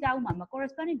ကားလုံးတွေကြားဘူးမှာ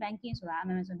correspondent banking ဆိုတာအ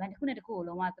မှန်ဆိုရင် bank တစ်ခုနဲ့တစ်ခုကို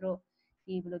လုံးဝသူတို့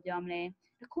ဒီဘယ်လိုပြောမလဲ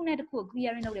တစ်ခုနဲ့တစ်ခု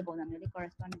clearing လုပ်တဲ့ပုံစံမျိုးလေ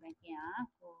correspondent banking อ่ะ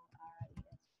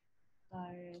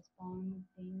corresponding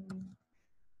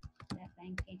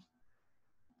banking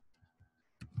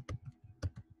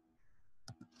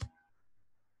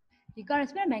ဒီ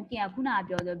correspondent banking ကခုနက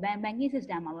ပြောဆို banking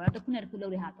system မှာပေါ့နော်တစ်ခုနဲ့တစ်ခုလု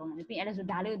ပ်တဲ့ဟာပုံစံမျိုးပြီးအဲ့ဒါဆို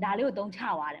ဒါလေးကိုသုံးချ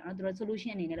သွားတယ်နော်သူတို့ solution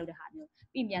အနေနဲ့လုပ်တဲ့ဟာမျိုး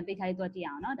ပြီးပြန်သိချာလေးသွားကြည့်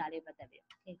အောင်နော်ဒါလေးပတ်သက်ပြီး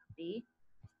okay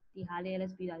ဒီဟာလေး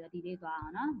let's ပြီးတော့ဒီလေးသွားအော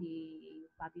င်နော်ဒီ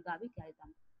ပါပြီးသွားပြီဒီဟာလေးသွား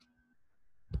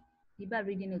ဒီဘက်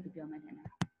reading လို့သူပြောမှန်းတယ်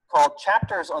called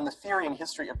Chapters on the Theory and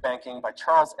History of Banking by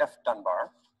Charles F. Dunbar,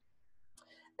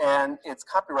 and it's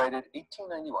copyrighted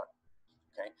 1891.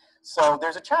 Okay, so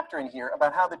there's a chapter in here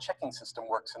about how the checking system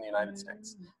works in the United States.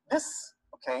 This,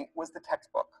 okay, was the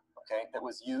textbook, okay, that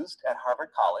was used at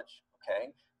Harvard College, okay,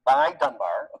 by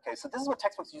Dunbar. Okay, so this is what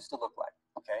textbooks used to look like,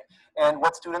 okay, and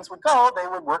what students would go, they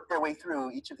would work their way through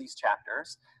each of these chapters,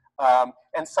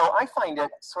 and so I find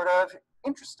it sort of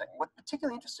interesting. What's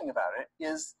particularly interesting about it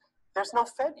is there's no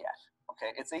Fed yet, okay,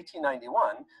 it's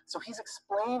 1891, so he's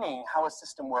explaining how a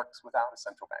system works without a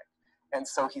central bank. And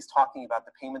so he's talking about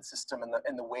the payment system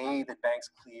and the way that banks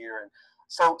clear. And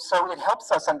so it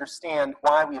helps us understand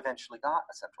why we eventually got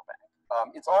a central bank.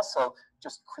 It's also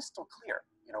just crystal clear,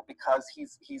 you know, because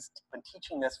he's been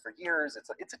teaching this for years.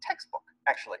 It's a textbook,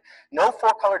 actually. No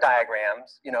 4-color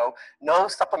diagrams, you know, no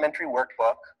supplementary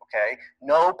workbook, okay,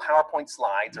 no PowerPoint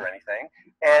slides or anything.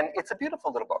 And it's a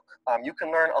beautiful little book. You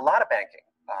can learn a lot of banking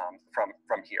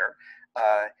from here.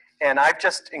 And I've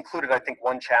just included, I think,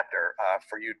 one chapter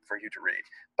for you to read,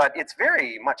 but it's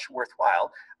very much worthwhile.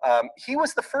 He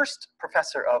was the first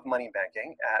professor of money banking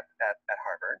at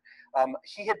Harvard.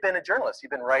 He had been a journalist.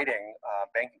 He'd been writing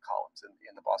banking columns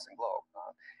in the Boston Globe,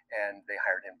 and they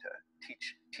hired him to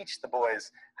teach the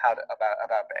boys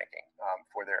about banking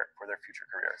for their future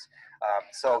careers.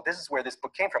 So this is where this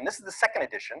book came from. This is the second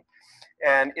edition,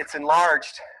 and it's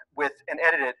enlarged with and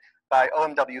edited by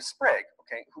O.M.W. Sprague,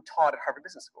 okay, who taught at Harvard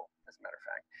Business School, as a matter of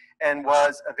fact, and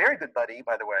was a very good buddy,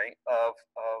 by the way, of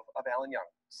Alan Young.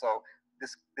 So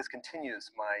this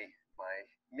continues my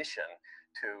mission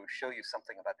to show you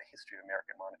something about the history of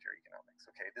American monetary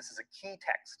economics. Okay, this is a key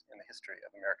text in the history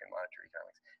of American monetary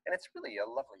economics, and it's really a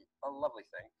lovely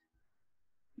thing.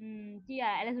 ကြည့်ရ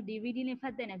အဲ့ဒါဆိုဒီ reading လေးဖ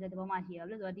တ်တဲ့နေဆိုတဲ့ပုံမှာရှိရ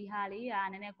လို့ဆိုတော့ဒီဟာလေးက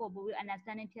နည်းနည်းကိုပို့ပြီး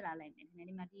understanding ဖြစ်လာလိုက်မယ်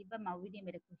ဒီမှာဒီဘက်မှာ reading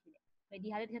ပဲတစ်ခုရှိတယ်ဒီ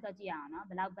ဟာလေးတစ်ချက်တော့ကြည့်အောင်နော်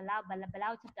ဘယ်လော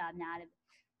က် chapter များလဲ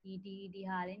ဒီ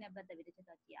ဟာလေးနဲ့ပတ်သက်ပြီးတစ်ချက်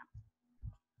တော့ကြည့်အောင်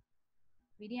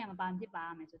reading ကမပါဖြစ်ပါ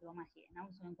မယ်ဆိုတဲ့ပုံမှာရှိတယ်နော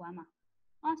က်ဆိုရင်ကွမ်းမှာ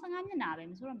15မျက်နှာပဲ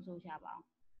မဆိုတော့မဆိုရှာပါဘူး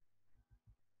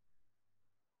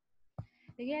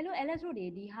တကယ်လို့ LS တို့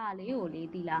ဒီဟာလေးကိုလေ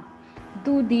တီးလား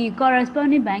သူဒီ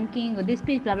corresponding banking ကို this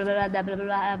page blah blah blah blah blah blah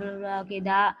blah okay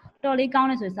ဒါတော်လေးကောင်း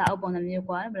တယ်ဆိုစာအုပ်ပုံစံမျိုး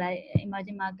ကွာဘယ်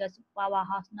emerging markets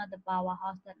powerhouse not the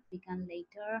powerhouse that began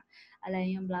later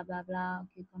alliance blah blah blah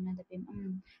okay comment the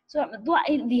payment ဆိုတော့သူက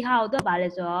ဒီဟာကိုတော့ဗာလဲ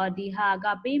ဆိုတော့ဒီဟာက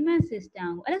payment system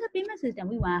ကိုအဲ့ဒါဆို payment system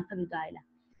ဝိဝါဖတ်ပြီးသွားရလား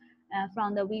from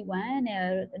the week one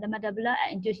the metabola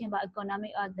intuition about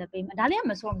economic of the payment ဒါလေးက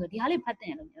မဆုံးဘူးဒီဟာလေးဖတ်တ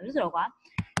င်တယ်လို့ပြောလို့ဆိုတော့ကွာ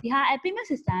ဒီဟာ payment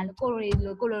system ကို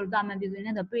လိုတာမှန်ပြည့်စုံ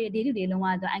နေတော့ day to day လုံးဝ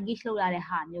ဆို engage လုပ်ရတဲ့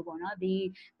ဟာမျိုးပေါ့နော်ဒီ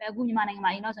အခုမြန်မာနိုင်ငံမှာ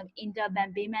အရင်တော့ဆို interbank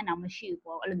payment တော့မရှိဘူး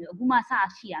ပေါ့အဲ့လိုမျိုးအခုမှစ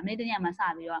ရှိရမနေ့တနေ့မှစ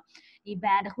ပြီးတော့ဒီ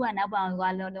bank တစ်ခုကနောက်ပေါင်းကလွှဲ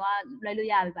လို့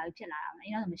ရပြီပါဖြစ်လာတာပေါ့အရ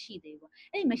င်တော့မရှိသေးဘူးပေါ့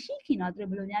အဲ့ဒီမရှိခင်တော့သူတို့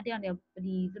ဘယ်လိုများတယောက်တည်း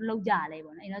ဒီသူလောက်ကြလဲ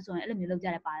ပေါ့နော်အရင်တော့ဆိုရင်အဲ့လိုမျိုးလောက်ကြ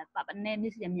တယ်ပါနည်းနည်း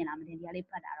မြင်လာမတင်ဒီဟာလေး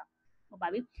ဖတ်တာတော့ဟုတ်ပါ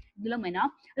ပြီဒီလိုမယ်နော်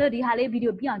အဲ့တော့ဒီဟာလေးဗီဒီ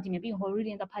ယိုပြအောင်ကြည့်မယ်ပြီးရင် whole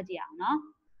reading တော့ဖတ်ကြည့်အောင်နော်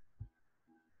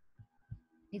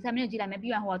ဒီ7 minutesကြည့်လိုက်မယ်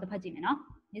ပြီးရင်ဟိုတော့ဖတ်ကြည့်မယ်နော်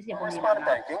Correspondent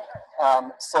banking.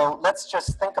 So let's just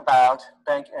think about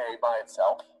Bank A by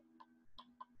itself.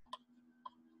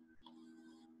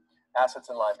 Assets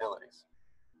and liabilities.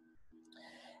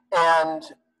 And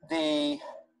the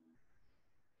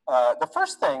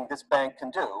first thing this bank can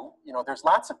do, you know, there's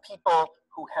lots of people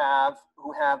who have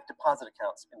deposit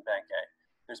accounts in Bank A.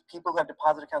 There's people who have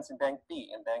deposit accounts in Bank B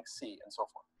and Bank C and so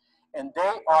forth. And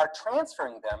they are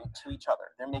transferring them to each other.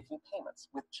 They're making payments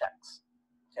with checks.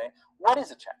 Okay, what is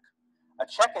a check? A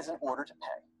check is an order to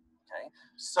pay. Okay,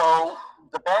 so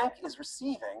the bank is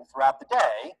receiving throughout the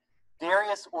day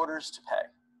various orders to pay.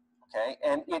 Okay,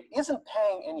 and it isn't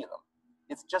paying any of them.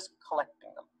 It's just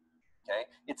collecting them. Okay,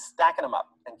 it's stacking them up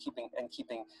and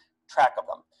keeping track of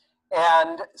them.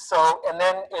 And so, and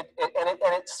then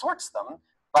it sorts them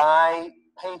by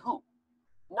pay who,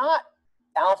 not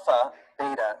alpha,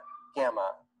 beta,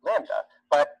 gamma, lambda,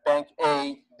 but bank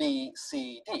A, B,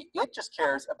 C, D. It just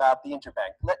cares about the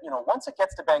interbank. Once it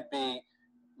gets to bank B,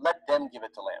 let them give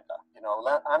it to lambda.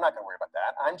 I'm not going to worry about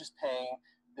that. I'm just paying.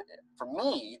 For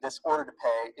me, this order to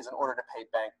pay is an order to pay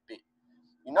bank B.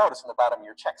 You notice on the bottom of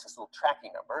your checks this little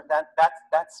tracking number.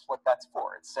 That's what that's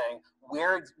for. It's saying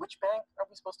which bank are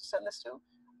we supposed to send this to,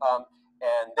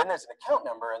 and then there's an account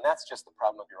number, and that's just the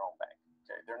problem of your own bank.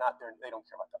 Okay, they don't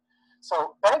care about that.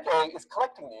 So bank A is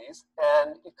collecting these,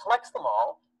 and it collects them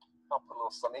all. I'll put a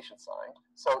little summation sign.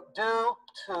 So due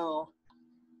to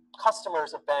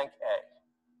customers of bank A,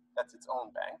 that's its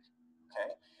own bank.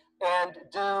 Okay, and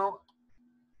due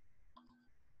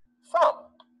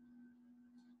from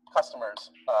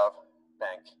customers of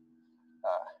bank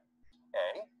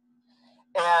A.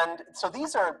 And so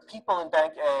these are people in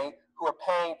bank A who are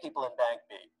paying people in bank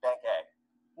B, bank A.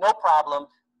 No problem.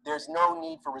 There's no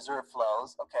need for reserve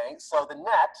flows. Okay, so the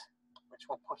net, which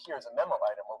we'll put here as a memo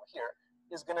item over here,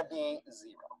 is going to be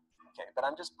 0. Okay, but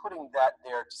I'm just putting that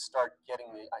there to start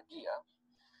getting the idea.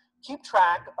 Keep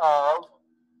track of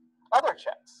other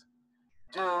checks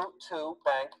due to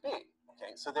bank B.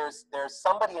 Okay, so there's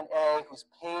somebody in A who's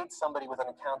paid somebody with an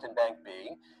account in bank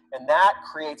B, and that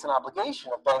creates an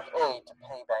obligation of bank A to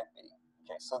pay bank B.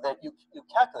 Okay, so that you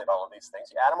calculate all of these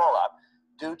things, you add them all up,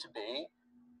 due to B,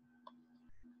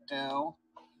 due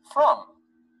from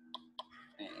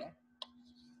B,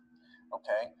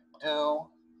 okay, due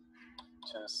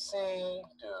to C,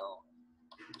 due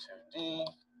to D,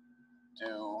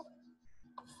 due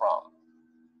from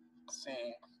C,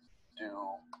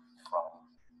 due from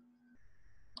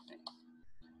D.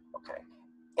 Okay,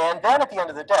 and then at the end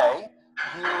of the day,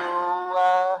 you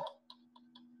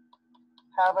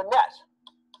have a net.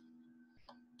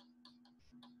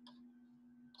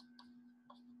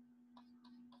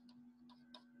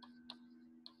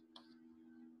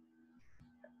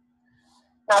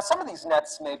 Now, some of these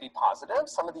nets may be positive,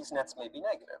 some of these nets may be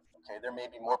negative. Okay, there may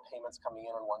be more payments coming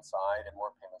in on one side and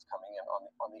more payments coming in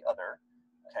on the other.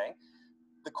 Okay,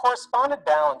 the correspondent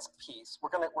balance piece,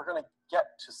 we're gonna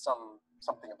get to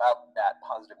something about that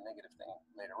positive negative thing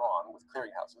later on with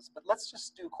clearinghouses, but let's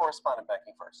just do correspondent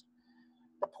banking first.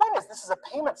 The point is, this is a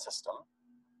payment system,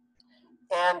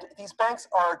 and these banks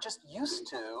are just used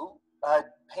to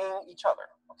paying each other.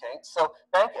 Okay, so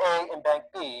bank A and bank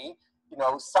B,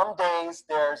 some days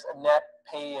there's a net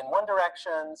pay in one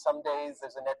direction, some days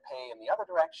there's a net pay in the other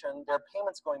direction. There are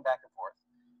payments going back and forth.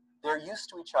 They're used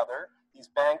to each other. These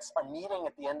banks are meeting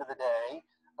at the end of the day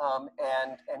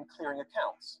and clearing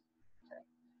accounts. Okay.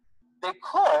 They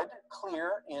could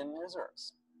clear in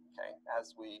reserves, okay,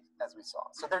 as we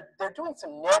saw. So they're doing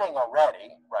some netting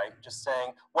already, right? Just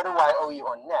saying, what do I owe you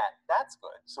on net? That's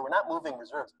good. So we're not moving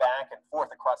reserves back and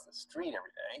forth across the street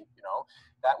every day.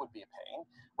 That would be a pain.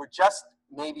 We're just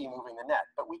maybe moving the net,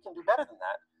 but we can do better than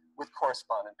that with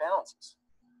correspondent balances.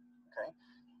 Okay,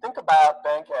 think about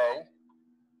bank A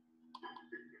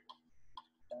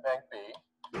and bank B.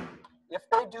 If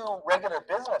they do regular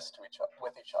business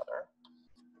with each other,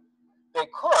 they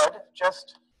could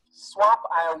just swap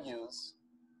IOUs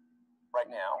right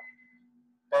now.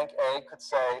 Bank A could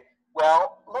say,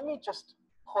 well, let me just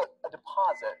put a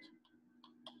deposit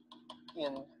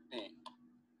in B,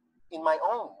 in my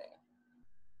own name,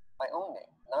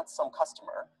 not some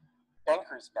customer,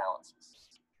 banker's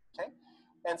balances, okay?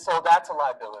 And so that's a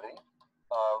liability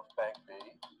of bank B,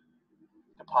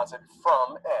 deposit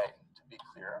from A, to be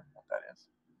clear what that is.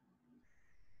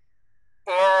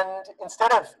 And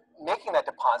instead of making that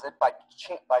deposit by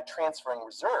transferring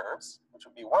reserves, which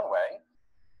would be one way,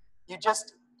 you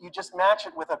just match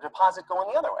it with a deposit going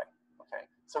the other way. Okay,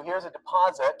 so here's a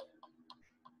deposit,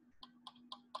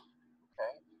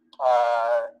 okay,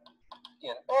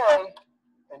 in A,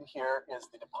 and here is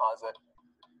the deposit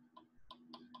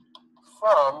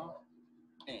from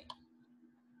B.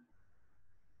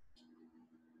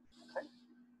 Okay,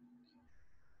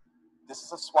 this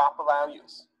is a swap of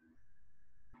IOUs.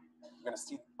 You're going to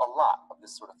see a lot of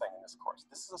this sort of thing in this course.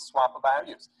 This is a swap of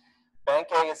IOUs.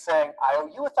 Bank A is saying, I owe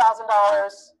you $1,000.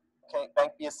 Okay,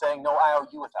 Bank B is saying, no, I owe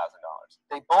you $1,000.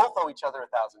 They both owe each other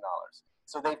 $1,000.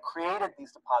 So they've created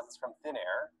these deposits from thin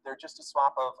air. They're just a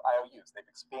swap of IOUs. They've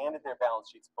expanded their balance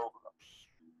sheets, both of them.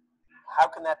 How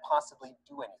can that possibly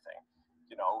do anything?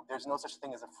 There's no such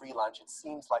thing as a free lunch. It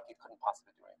seems like it couldn't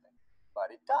possibly do anything,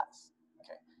 but it does.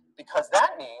 Okay, because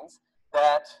that means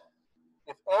that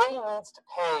if A needs to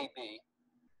pay B,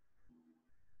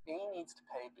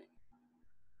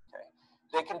 okay,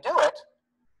 they can do it,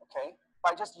 okay,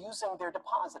 by just using their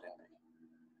deposit in B.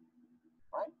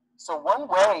 So one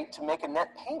way to make a net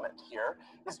payment here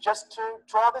is just to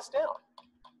draw this down.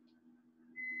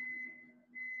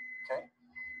 Okay,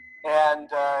 and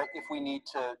if we need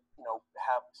to,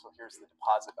 have, so here's the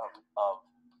deposit of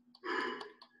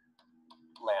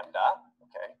lambda.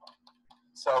 Okay,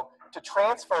 so to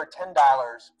transfer $10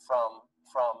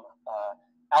 from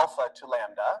alpha to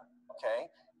lambda, okay,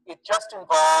 it just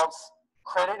involves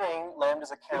crediting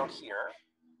lambda's account here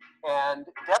and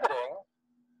debiting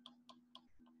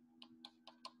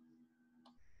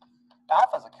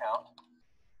alpha's account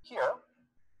here,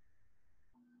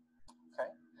 okay,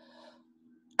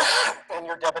 and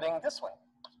you're debiting this one,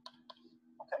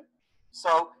 okay.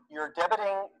 So you're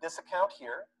debiting this account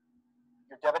here,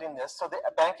 you're debiting this, so the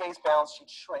Bank A's balance sheet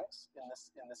shrinks in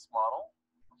this model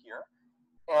here,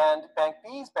 and Bank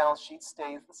B's balance sheet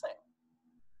stays the same,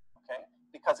 okay,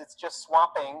 because it's just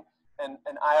swapping an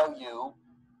IOU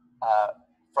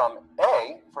from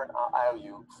A for an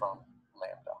IOU from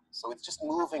lambda. So it's just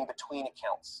moving between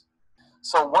accounts.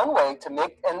 So one way to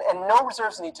make, and no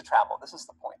reserves need to travel. This is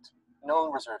the point.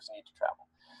 No reserves need to travel.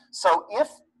 So if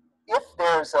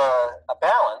there's a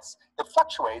balance that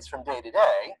fluctuates from day to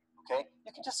day, okay,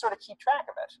 you can just sort of keep track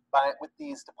of it with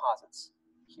these deposits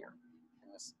here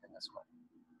in this way.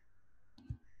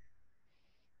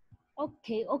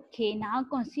 Okay. Now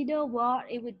consider what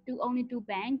if we do only two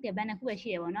banks. The bank who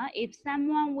share, no? If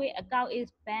someone with account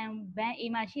is bank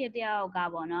imagine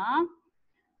no?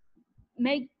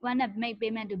 Make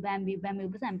payment to bank B,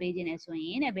 person page in a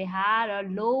swing. We had a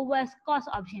lowest cost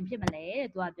option. They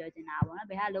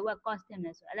have lower cost in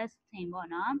this. Let's think,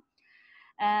 no?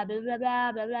 Blah blah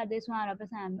blah blah blah. This one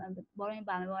represent borrowing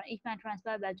by each bank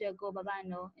transfer by to go baba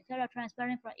no. Instead of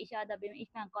transferring from each other,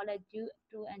 each bank collect due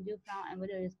to and due from and will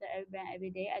register every bank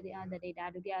every day at the end of the day.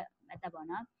 That to get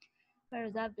metabona. For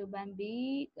reserve to bank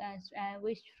B,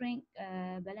 which shrink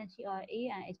balance sheet or A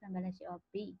and expand balance sheet of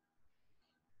B.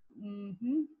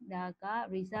 Daga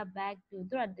reserve back to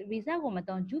reserve को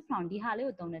मतलब due from दी हाले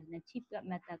होता हूँ ना cheap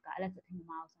method का अलग से थी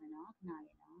माउस है ना ना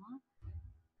ये ना.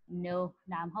 No,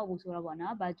 làm hậu số là bọn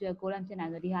nó và chưa cố làm thế nào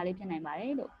rồi đi hai thế này bà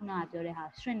đấy độ nào cho đây ha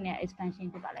shrink này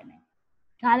expansion cho bà lại này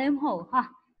khá lắm hậu ha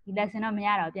thì đây sẽ nó mới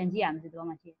ra tiền gì làm gì đó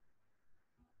mà chị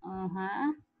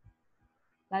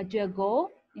và chưa cố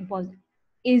import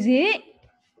is it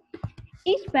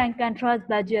each bank can trust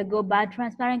but you go by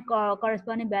transparent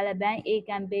corresponding balance bank A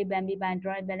can pay bank B by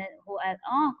drawing balance who at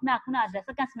now the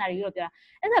second scenario rồi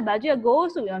အဲ့ဒါ budget go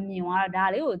ဆိုပြီးမြင်သွားတာဒါ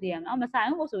လေးကိုသိရမယ်မဆိုင်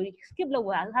ဘူးဆို skip လုပ်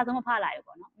သွားတာသာသမဖလာရ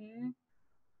ပေါ့နော်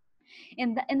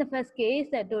In the first case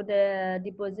to the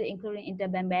deposit including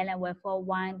interbank balance were for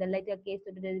one the later case to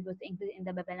the deposit including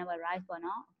interbank balance were rise ပေါ့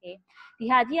နော် okay ဒီ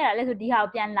ဟာကြည့်ရတာလဲဆိုဒီဟာ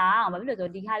ကိုပြန်လာအောင်ဘာဖြစ်လို့ဆို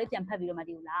ဒီဟာလေးပြန်ဖတ်ပြီးတော့မှ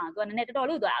ဒီကိုလာအောင်သူကနည်းနည်းတော်တော်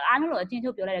လေးသူအားလုံးလို့အချင်းချု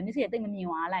ပ်ပြောလိုက်တယ်မျက်စိကတိတ်မမြင်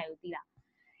သွားလိုက်ဘူးသိလား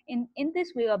In this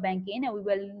way of banking, we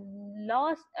will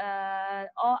lose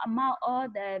all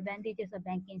the advantages of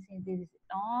banking since this is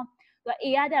all. So, A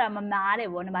ကကြတာမမားတယ်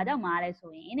ပေါ့နော်။ဘာကြောင့်မားလဲ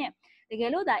ဆိုရင်တဲ့တက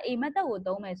ယ်လို့ဒါ A method ကို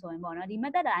သုံးမယ်ဆိုရင်ပေါ့နော်ဒီ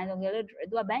method တိုင်းဆိုတကယ်လို့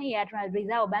သူက bank A က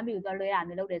reserve ကို bank B ကိုလွှဲတာ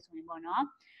မျိုးလုပ်တယ်ဆိုရင်ပေါ့နော်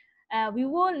we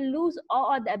will lose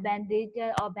all the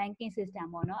advantages of banking system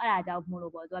ပေါ့နော်အဲ့ဒါကြောင့်မို့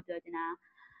လို့ပေါ့သူကပြောချင်တာ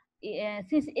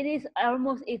since it is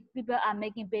almost if people are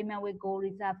making payment with gold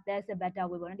reserve there's a better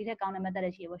way ပေါ့နော်ဒီထက်ကောင်းတဲ့ method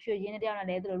တွေရှိရပေါ့ရွှေရင်းနဲ့တယောက်နဲ့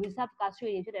လဲသူတို့ reserve ကရွှေ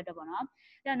ရည်ဖြစ်တဲ့အတွက်ပေါ့နော်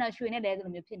တယောက်နဲ့ရွှေနဲ့လဲသူ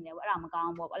လိုမျိုးဖြစ်နေတယ်ပေါ့အဲ့ဒါမကောင်း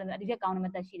ဘူးပေါ့အဲ့လိုမျိုးဒီထက်ကောင်းတဲ့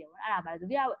method ရှိတယ်ပေါ့အဲ့ဒါပါလေဒု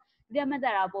တိယ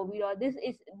method ကပို့ပြီးတော့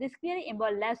this clearly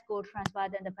involve less gold transfer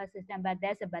than the first system but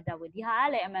there's a better way ဒီဟာက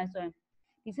လည်းအမှန်ဆိုရင်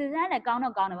ဒီ system နဲ့ကောင်း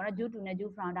တော့ကောင်းတယ်ပေါ့နော် due to နဲ့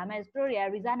due from ဒါပေမဲ့ story က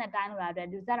reserve နဲ့တိုင်းလို့လာတဲ့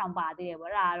reserve တောင်ပါသေးတယ်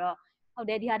ပေါ့အဲ့ဒါကတော့ဟုတ်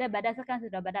တယ်ဒီဟာတဲ့ better second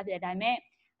system better ဖြစ်တယ်ဒါပေမဲ့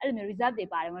အဲ့လိုမျိုး reserve တွေ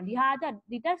ပါတယ်ပေါ့ဒီဟာက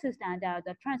ဒီ tax system ကကျ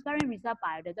တော့ transparent reserve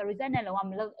ပါတယ်ဆို reserve နဲ့လုံးဝ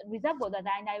မလုပ် reserve ကိုတော့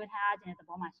တိုင်းပဲထားခြင်းတဲ့သ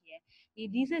ဘောမှရှိတယ်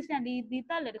ဒီ system ဒီ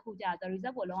tax လည်းတစ်ခုကျတော့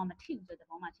reserve ကိုလုံးဝမထိဘူးဆိုတဲ့သ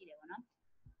ဘောမှရှိတယ်ပေါ့နော်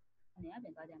အဲ့ဒါပြ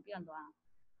န်သွားကြပြန်သွား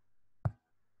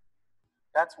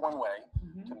That's one way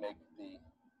to make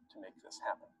this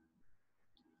happen.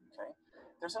 Okay.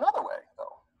 There's another way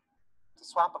though to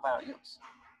swap a values.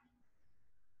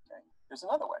 Okay. There's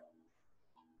another way.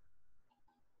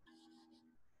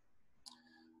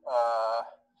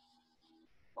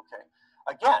 Okay.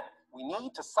 Again, we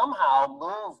need to somehow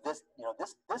move this.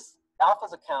 This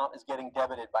alpha's account is getting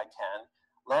debited by 10.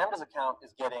 Lambda's account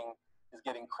is getting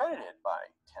credited by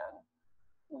 10.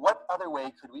 What other way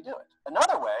could we do it?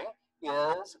 Another way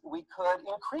is we could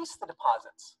increase the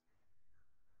deposits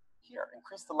here,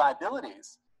 increase the liabilities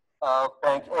of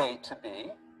bank A to B.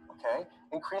 Okay.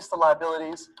 Increase the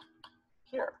liabilities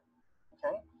here.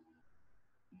 Okay.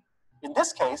 In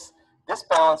this case, this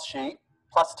balance sheet,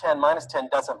 plus 10, minus 10,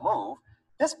 doesn't move.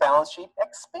 This balance sheet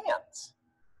expands,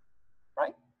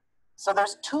 right? So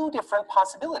there's two different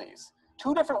possibilities,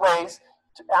 two different ways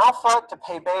alpha to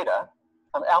pay beta,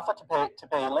 alpha to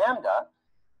pay lambda,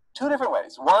 two different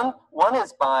ways. One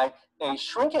is by a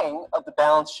shrinking of the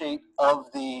balance sheet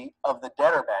of the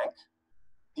debtor bank.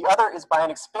 The other is by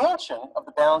an expansion of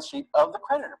the balance sheet of the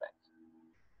creditor bank.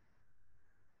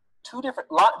 Two different,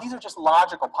 these are just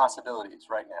logical possibilities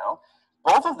right now.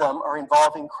 Both of them are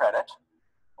involving credit,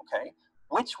 okay?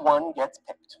 Which one gets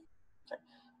picked? Okay.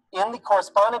 In the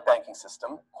correspondent banking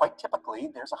system, quite typically,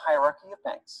 there's a hierarchy of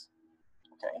banks,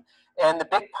 okay? And the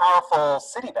big, powerful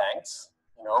city banks,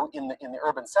 you know, in the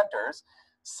urban centers,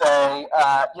 say,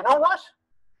 you know what?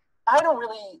 I don't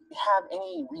really have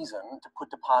any reason to put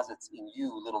deposits in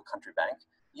you, little country bank.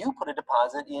 You put a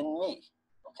deposit in me,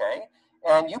 okay?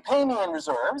 And you pay me in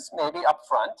reserves, maybe up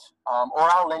front, or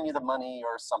I'll lend you the money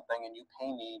or something, and you pay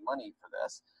me money for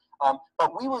this.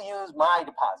 But we will use my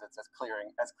deposits as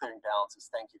clearing balances.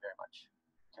 Thank you very much.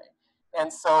 Okay,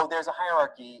 and so there's a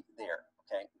hierarchy there.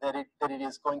 Okay, that it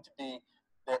is going to be,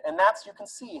 and that's, you can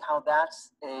see how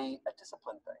that's a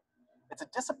discipline thing. It's a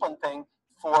discipline thing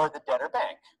for the debtor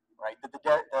bank, right?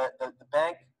 The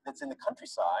bank that's in the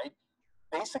countryside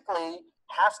basically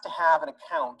has to have an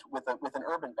account with an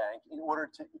urban bank in order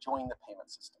to join the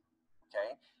payment system.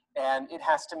 Okay, and it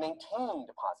has to maintain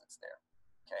deposits there.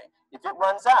 Okay, if it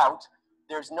runs out,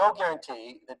 there's no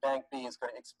guarantee that Bank B is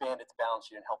going to expand its balance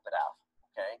sheet and help it out.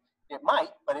 Okay, it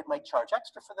might, but it might charge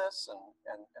extra for this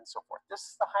and so forth. This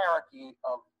is the hierarchy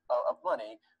of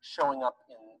money showing up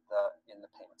in the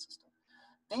payment system.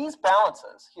 These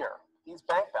balances here, these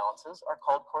bank balances, are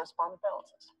called correspondent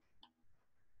balances.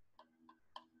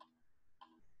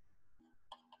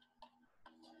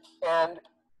 And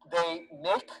they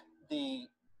make the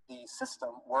system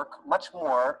work much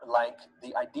more like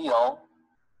the ideal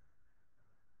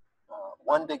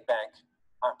one big bank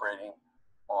operating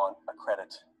on a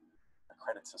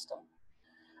credit system.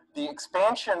 The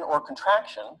expansion or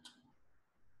contraction,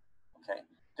 okay,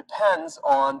 depends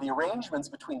on the arrangements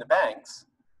between the banks.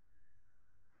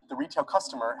 The retail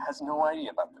customer has no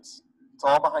idea about this. It's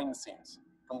all behind the scenes.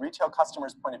 From the retail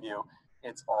customer's point of view,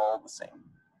 it's all the same.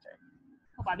 Okay.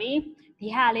 ဟုတ်ပါပြီဒီ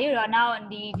ဟာလေးတော့နောက်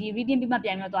ဒီ reading ပြီးမှပြ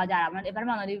န်ပြီးတော့သွားကြတာပေါ့နော်ဘာ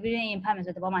မှမဟုတ်ဒီ reading ဖတ်မယ်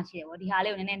ဆိုတဲ့သဘောမှရှိတယ်ပေါ့ဒီဟာ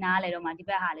လေးကိုနည်းနည်းနားလဲတော့မှဒီဘ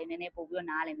က်ဟာလေးနည်းနည်းပို့ပြီးတော့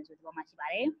နားလဲမယ်ဆိုတဲ့သဘောမှရှိပါ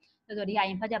တယ်ဆိုတော့ဒီဟာ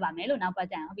ရင်ဖတ်ကြပါမယ်လို့နောက်ပတ်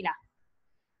ကြရင်ဟုတ်ပြီလား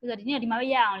ဆိုတော့ဒီနေ့ဒီမှာပဲ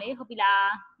ရအောင်လေဟုတ်ပြီလား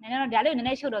နည်းနည်းတော့ဒါလေးကိုနည်း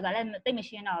နည်းရှုပ်တော့ဒါလည်းတိတ်မ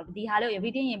ရှင်းတော့ဒီဟာလေးကို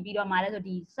reading ရင်ပြီးတော့မှလဲဆို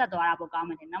ဒီဆက်သွားတာပို့ကောင်း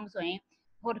မှတယ်နောက်မဆိုရင်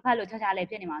ဟိုတစ်ဖက်လို့ခြားခြားလေး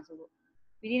ဖြစ်နေမှာဆိုလို့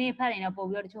reading လေးဖတ်ရင်တော့ပို့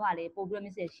ပြီးတော့တချို့ဟာလေးပို့ပြီးတော့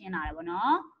message ရှင်းလာတယ်ပေါ့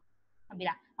နော်ဟုတ်ပြီ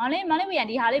လားမောင်လေးပြန်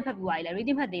ဒီဟာလေးဖတ်ပြီးသွားပြီလား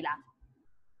reading ဖတ်သေးလား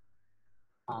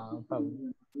ဟုတ်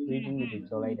reading ကို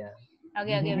ပြောလိုက်တာ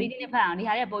Okay, reading နဲ့ဖတ်အောင်ဒီ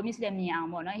ဟာလေးပုံမြင့်စစ်မြင်အောင်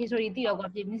ပေါ့နော် history သိတော့ကို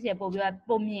ပြမြင့်စစ်ပို့ပြီးတော့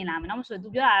ပုံမြင်လာမယ်နော်မဆိုသူ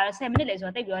ပြောတာ10 minute လေဆို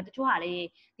တော့တိတ်ပြီးတော့တချို့ဟာလေး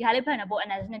ဒီဟာလေးဖတ်နေပို့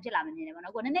analysis ဖြစ်လာမှမြင်တယ်ပေါ့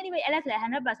နော်ကိုနည်းနည်းလေးပဲ LS လဲ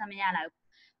 100% မရလာဘူး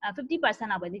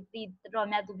50% လောက်ပဲဒီတော်တော်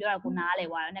များသူပြောတာကိုနားလဲ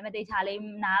သွားတယ်ဒါပေမဲ့တေချာလေး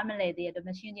နားမလဲသေးတယ်တော့မ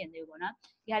ရှင်းကျင်သေးဘူးပေါ့နော်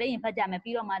ဒီဟာလေးရင်ဖတ်ကြမယ်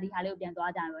ပြီးတော့မှဒီဟာလေးကိုပြန်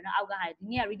သွားကြမယ်ပေါ့နော်အောက်ကဟာဒီ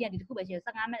နေ့က reading ဒီတစ်ခုပဲရှိတယ်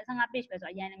15 page ပဲဆို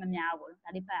တော့အရင်လည်းမများဘူးပေါ့နော်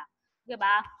ဒါလေးဖတ်အောင်ဟုတ်ကဲ့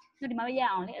ပါဒီမှာပဲရ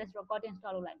အောင်လေ LS recording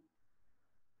stop လုပ်လိုက်